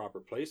learn the proper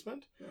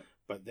placement. Yeah.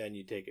 But then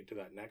you take it to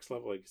that next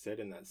level, like you said,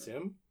 in that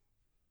sim.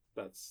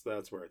 That's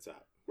where it's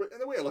at. And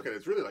the way I look at it,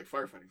 it's really like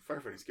firefighting.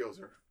 Firefighting skills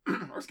are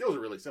our skills are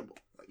really simple.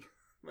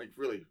 Like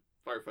really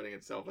firefighting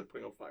itself, like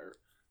putting out fire,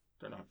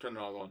 turn it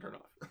on, turn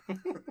off.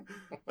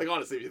 Like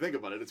honestly, if you think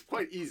about it, it's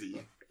quite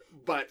easy.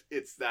 But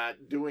it's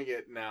that doing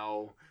it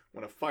now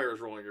when a fire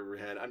is rolling over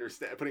your head,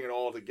 putting it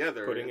all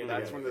together.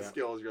 That's when the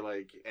skills you're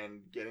like,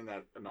 and getting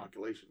that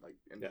inoculation, like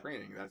in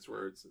training, that's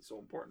where it's so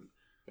important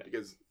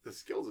because the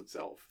skills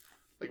itself,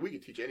 like we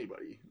could teach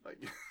anybody. Like,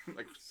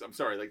 like I'm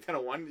sorry, like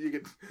 1001, you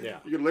could Yeah.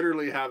 you could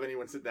literally have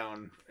anyone sit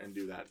down and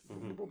do that.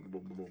 Mhm. Boom, boom,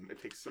 boom, boom, boom. It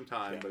takes some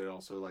time, Yeah. but it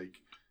also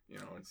like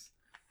it's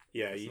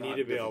Yeah, it's you not need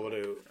to be difficult.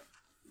 able to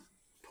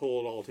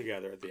pull it all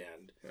together at the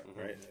end, Yeah. Mhm.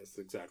 right? That's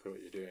exactly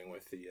what you're doing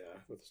with the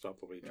stop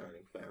bleed Yeah.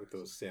 training for that, Yeah. with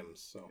those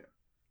sims. So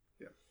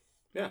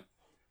Yeah.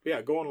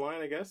 yeah, go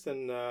online, I guess,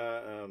 and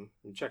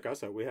check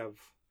us out. We have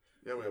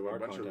Yeah, we have our a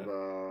bunch content.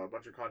 of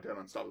bunch of content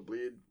on Stop the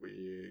Bleed.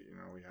 We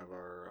we have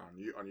our on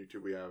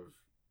YouTube.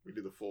 We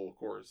do the full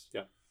course.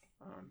 Yeah.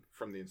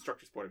 From the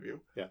instructor's point of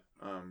view. Yeah.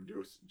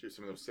 Do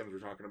some of those sims we're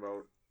talking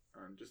about,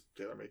 and just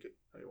tailor make it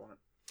how you want it.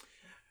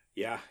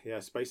 yeah,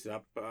 spice it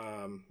up,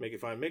 make it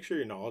fun. Make sure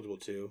you're knowledgeable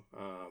too.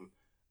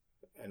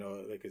 I know,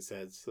 like it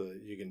said, so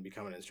that you can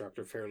become an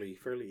instructor fairly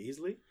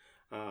easily.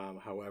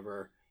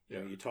 However,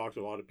 you talk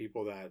to a lot of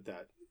people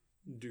that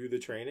do the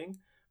training,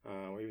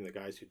 or even the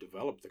guys who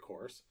develop the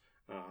course.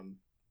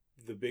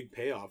 The big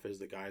payoff is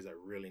the guys that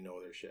really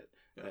know their shit,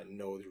 that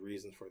know the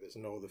reasons for this,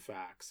 know the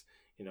facts,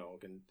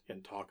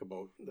 can talk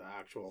about the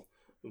actual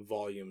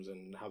volumes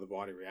and how the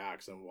body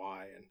reacts and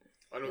why. And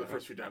I know the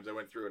first few times I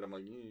went through it, I'm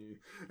like,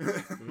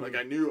 like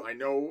I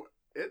know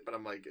it, but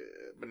I'm like,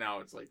 but now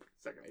it's like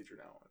second nature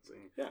now. It's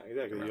like, yeah,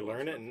 exactly. Around You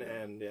learn it,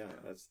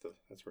 stuff,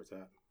 and that's where it's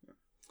at.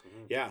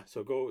 Mhm. Yeah,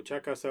 so go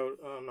check us out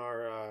on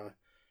our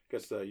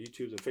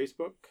YouTubes and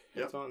Facebook.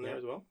 Yep. It's on there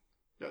as well.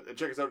 yeah, and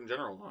check us out in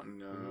general on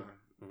Mhm.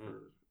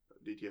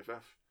 for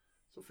DTFF.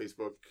 So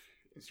Facebook,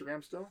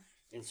 Instagram still.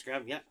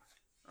 Instagram, yeah,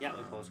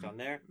 we post on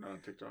there. Not on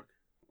TikTok.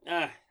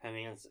 I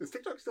mean, Is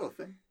TikTok still a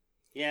thing?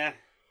 yeah,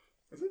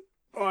 Is it?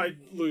 Oh, I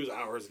lose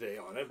hours a day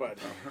on it, but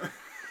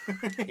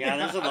Yeah,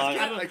 there's a lot.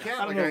 I can't.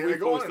 I don't Like, know if we I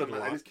go on posted it, a I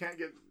lot. just can't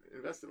get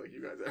invested like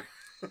you guys are.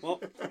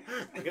 Well,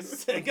 I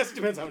guess it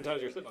depends how many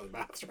times you're sitting on the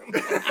bathroom.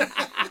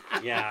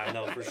 yeah,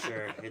 no, for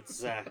sure.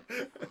 It's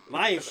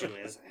my issue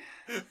is,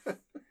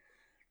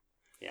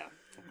 yeah,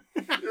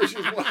 Your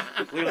issue's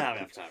what? we don't have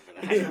enough time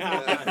for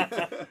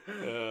that.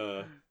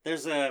 Yeah.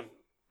 There's a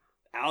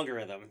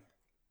algorithm,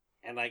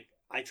 and like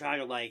I try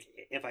to like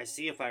if I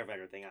see a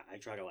firefighter thing, I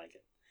try to like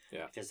it.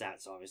 Yeah. Because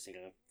that's obviously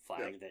gonna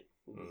flag that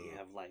we Mhm.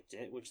 have liked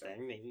it, which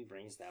then maybe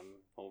brings them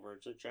over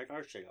to check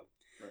our shit out.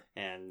 Right.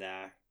 And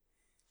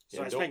so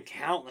Yeah, I don't- spend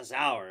countless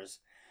hours,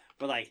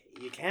 but like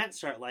you can't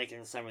start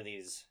liking some of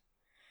these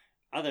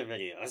other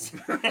videos.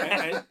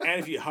 and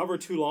if you hover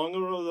too long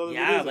on those other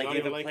Yeah, videos, like not if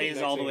even it it, plays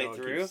next all the thing way you know, it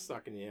keeps through.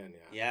 sucking you in.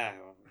 Yeah,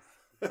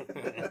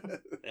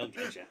 they'll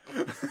get you.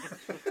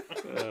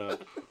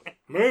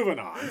 Moving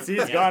on. See,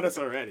 it's Yeah. got us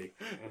already.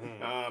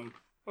 Mhm.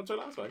 What's our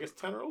last one? I guess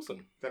Tanner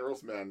Olsen. Tanner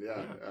Olsen Band,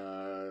 yeah.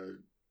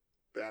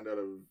 Band out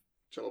of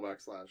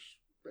Chilliwack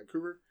 /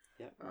 Vancouver.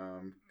 Yeah.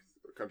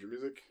 Country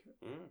music.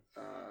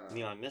 Mm.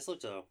 Neon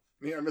Mistletoe.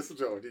 Neon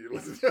Mistletoe. Did you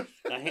listen to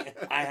it?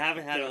 I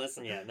haven't had a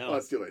listen yet. No. Oh,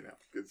 it's too late now.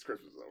 It's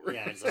Christmas is over.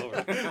 Yeah, it's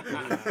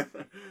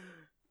over.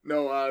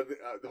 No,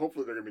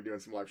 hopefully they're going to be doing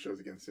some live shows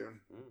again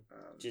soon.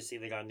 Mm. Did you see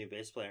they got a new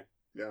bass player?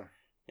 Yeah.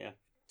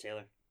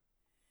 Taylor.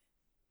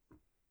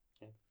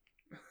 Yeah.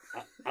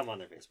 I'm on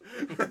their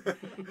Facebook.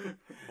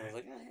 I was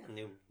like, oh,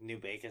 yeah, new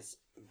bass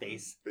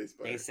Bass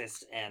player.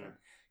 bassist and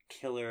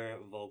killer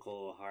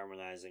vocal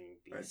harmonizing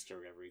beast or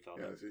whatever you call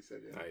Yeah, it. that's what he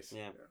said, yeah. Nice.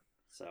 Yeah. Yeah.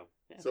 So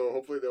yeah. So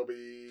hopefully they'll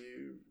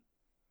be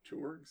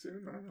touring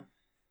soon. I don't know.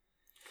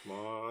 Come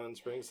on,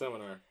 spring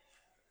seminar.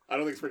 I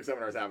don't think Spring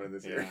Seminar is happening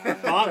this year.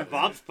 Yeah.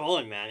 Bob's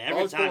pulling, man.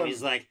 Every Bob's time pulling.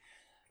 he's like,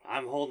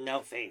 I'm holding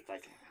out faith.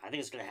 Like, I think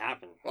it's gonna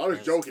happen. Well, I was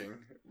There's- joking,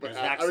 but There's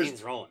I vaccines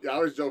was rolling. I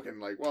was joking.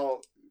 Like,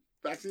 well,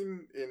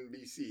 vaccine in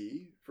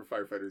BC for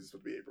firefighters is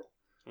supposed to be April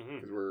Mhm.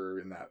 because we're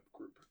in that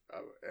group.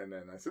 And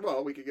then I said,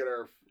 well, we could get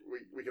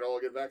we could all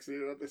get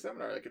vaccinated at the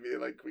seminar. That could be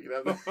like we could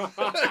have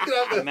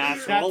the, A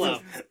mass That's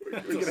rollout. we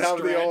could It's a have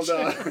the old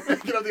stretch. we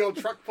could have the old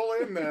truck pull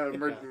in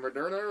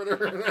Moderna or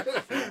whatever.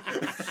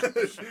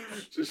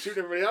 Just shoot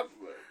everybody up.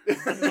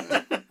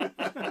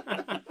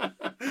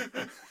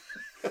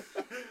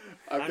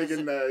 I'm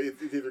thinking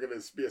it's either going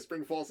to be a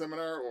spring fall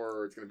seminar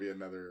or it's going to be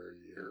another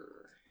year.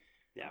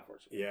 Yeah.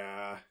 Unfortunately.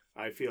 Yeah,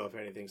 I feel if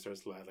anything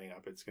starts leveling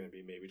up, it's going to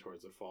be maybe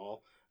towards the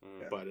fall.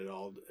 Mm. But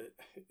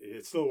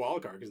it's still a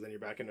wild card because then you're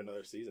back into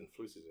another season,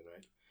 flu season,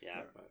 right?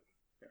 Yeah. But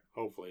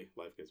hopefully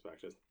life gets back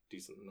to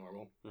decent and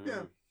normal. Mhm.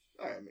 Yeah.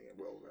 I mean, it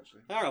will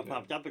eventually. I don't know,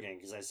 popped up again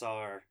because I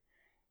saw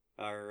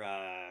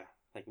our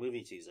like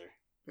movie teaser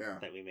Yeah.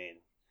 that we made.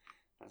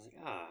 I was like,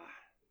 ah.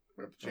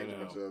 We have to change a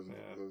bunch of I those, know,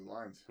 yeah. those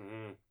lines.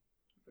 Mm.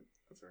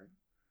 That's all right.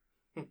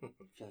 I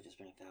feel like it's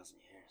been 1,000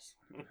 years.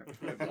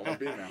 That's all it'll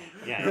be now.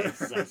 Yeah,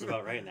 that's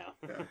about right now.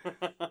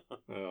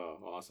 Oh,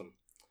 awesome.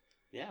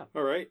 Yeah.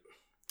 All right.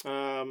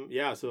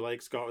 Yeah, so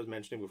like Scott was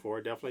mentioning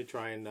before, definitely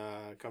try and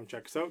come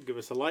check us out. Give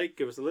us a like,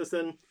 give us a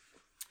listen.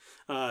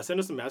 Send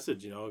us a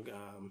message,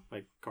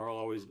 like Carl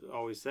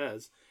always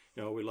says,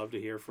 we'd love to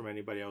hear from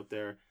anybody out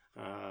there.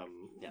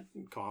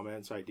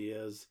 Comments,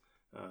 ideas.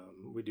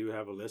 We do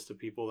have a list of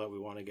people that we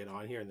want to get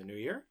on here in the new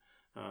year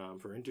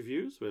for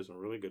interviews. We have some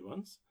really good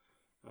ones.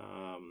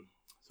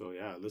 So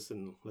yeah,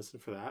 listen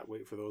for that.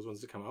 Wait for those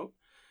ones to come out.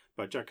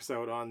 But check us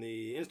out on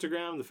the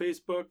Instagram, the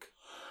Facebook.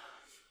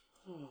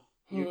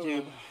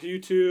 YouTube.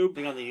 YouTube.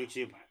 Big on the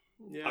YouTube.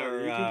 Yeah, Our,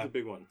 YouTube's a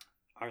big one.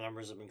 Our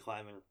numbers have been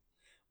climbing,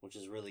 which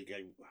is really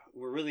good.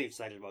 We're really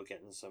excited about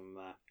getting some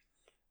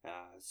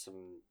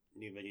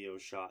new videos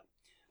shot,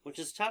 which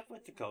is tough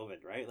with the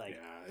COVID, right? Like,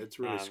 yeah, it's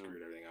really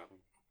screwed everything up.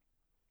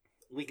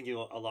 we can do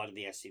a lot of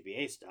the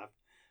SCBA stuff,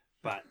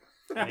 but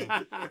I mean,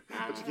 But you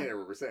can't hear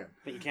what we're saying.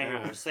 but you can't hear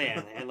what we're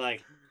saying, and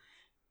like,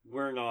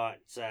 we're not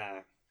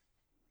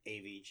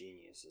AV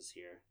geniuses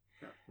here.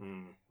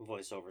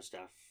 Voiceover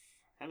stuff.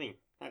 I mean,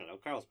 I don't know.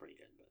 Carl's pretty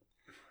good,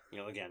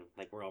 but again,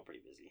 like, we're all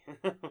pretty busy.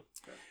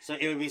 So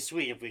it would be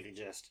sweet if we could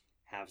just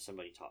have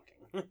somebody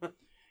talking.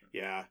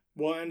 Yeah,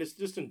 well, and it's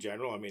just in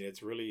general. I mean,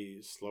 it's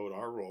really slowed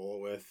our role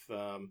with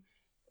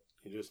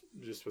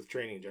just with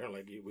training in general.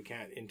 Like, we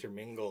can't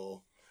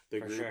intermingle the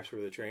For groups sure. for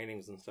the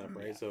trainings and stuff,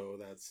 right? Yeah. So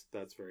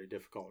that's very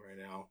difficult right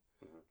now.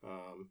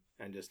 Mhm.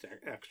 And just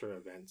extra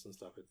events and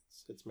stuff.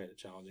 It's made it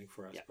challenging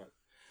for us. Yeah. But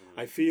Mhm.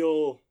 I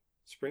feel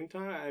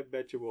springtime. I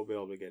bet you we'll be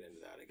able to get into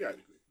that Yeah,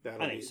 again.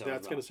 I think so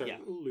That's as going well. to start Yeah.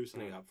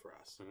 loosening Mhm. up for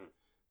us. Mhm.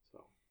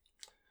 So,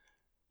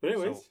 but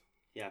anyways. So,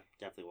 yeah,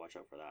 definitely watch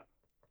out for that.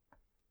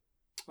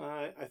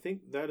 I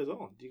think that is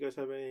all. Do you guys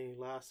have any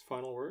last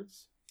final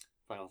words?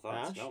 Final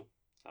thoughts? Ash? No,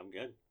 I'm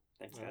good.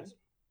 Thanks, All guys. right.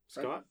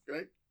 Scott? Good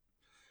night.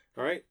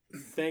 All right.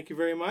 Thank you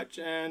very much.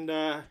 And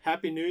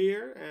Happy New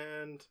Year.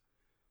 And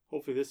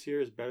hopefully this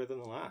year is better than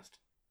the last.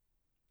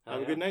 Oh, Have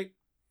a yeah. good night. I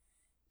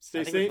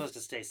Stay think we're safe. supposed to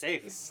stay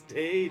safe.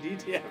 Stay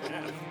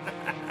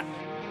DTF.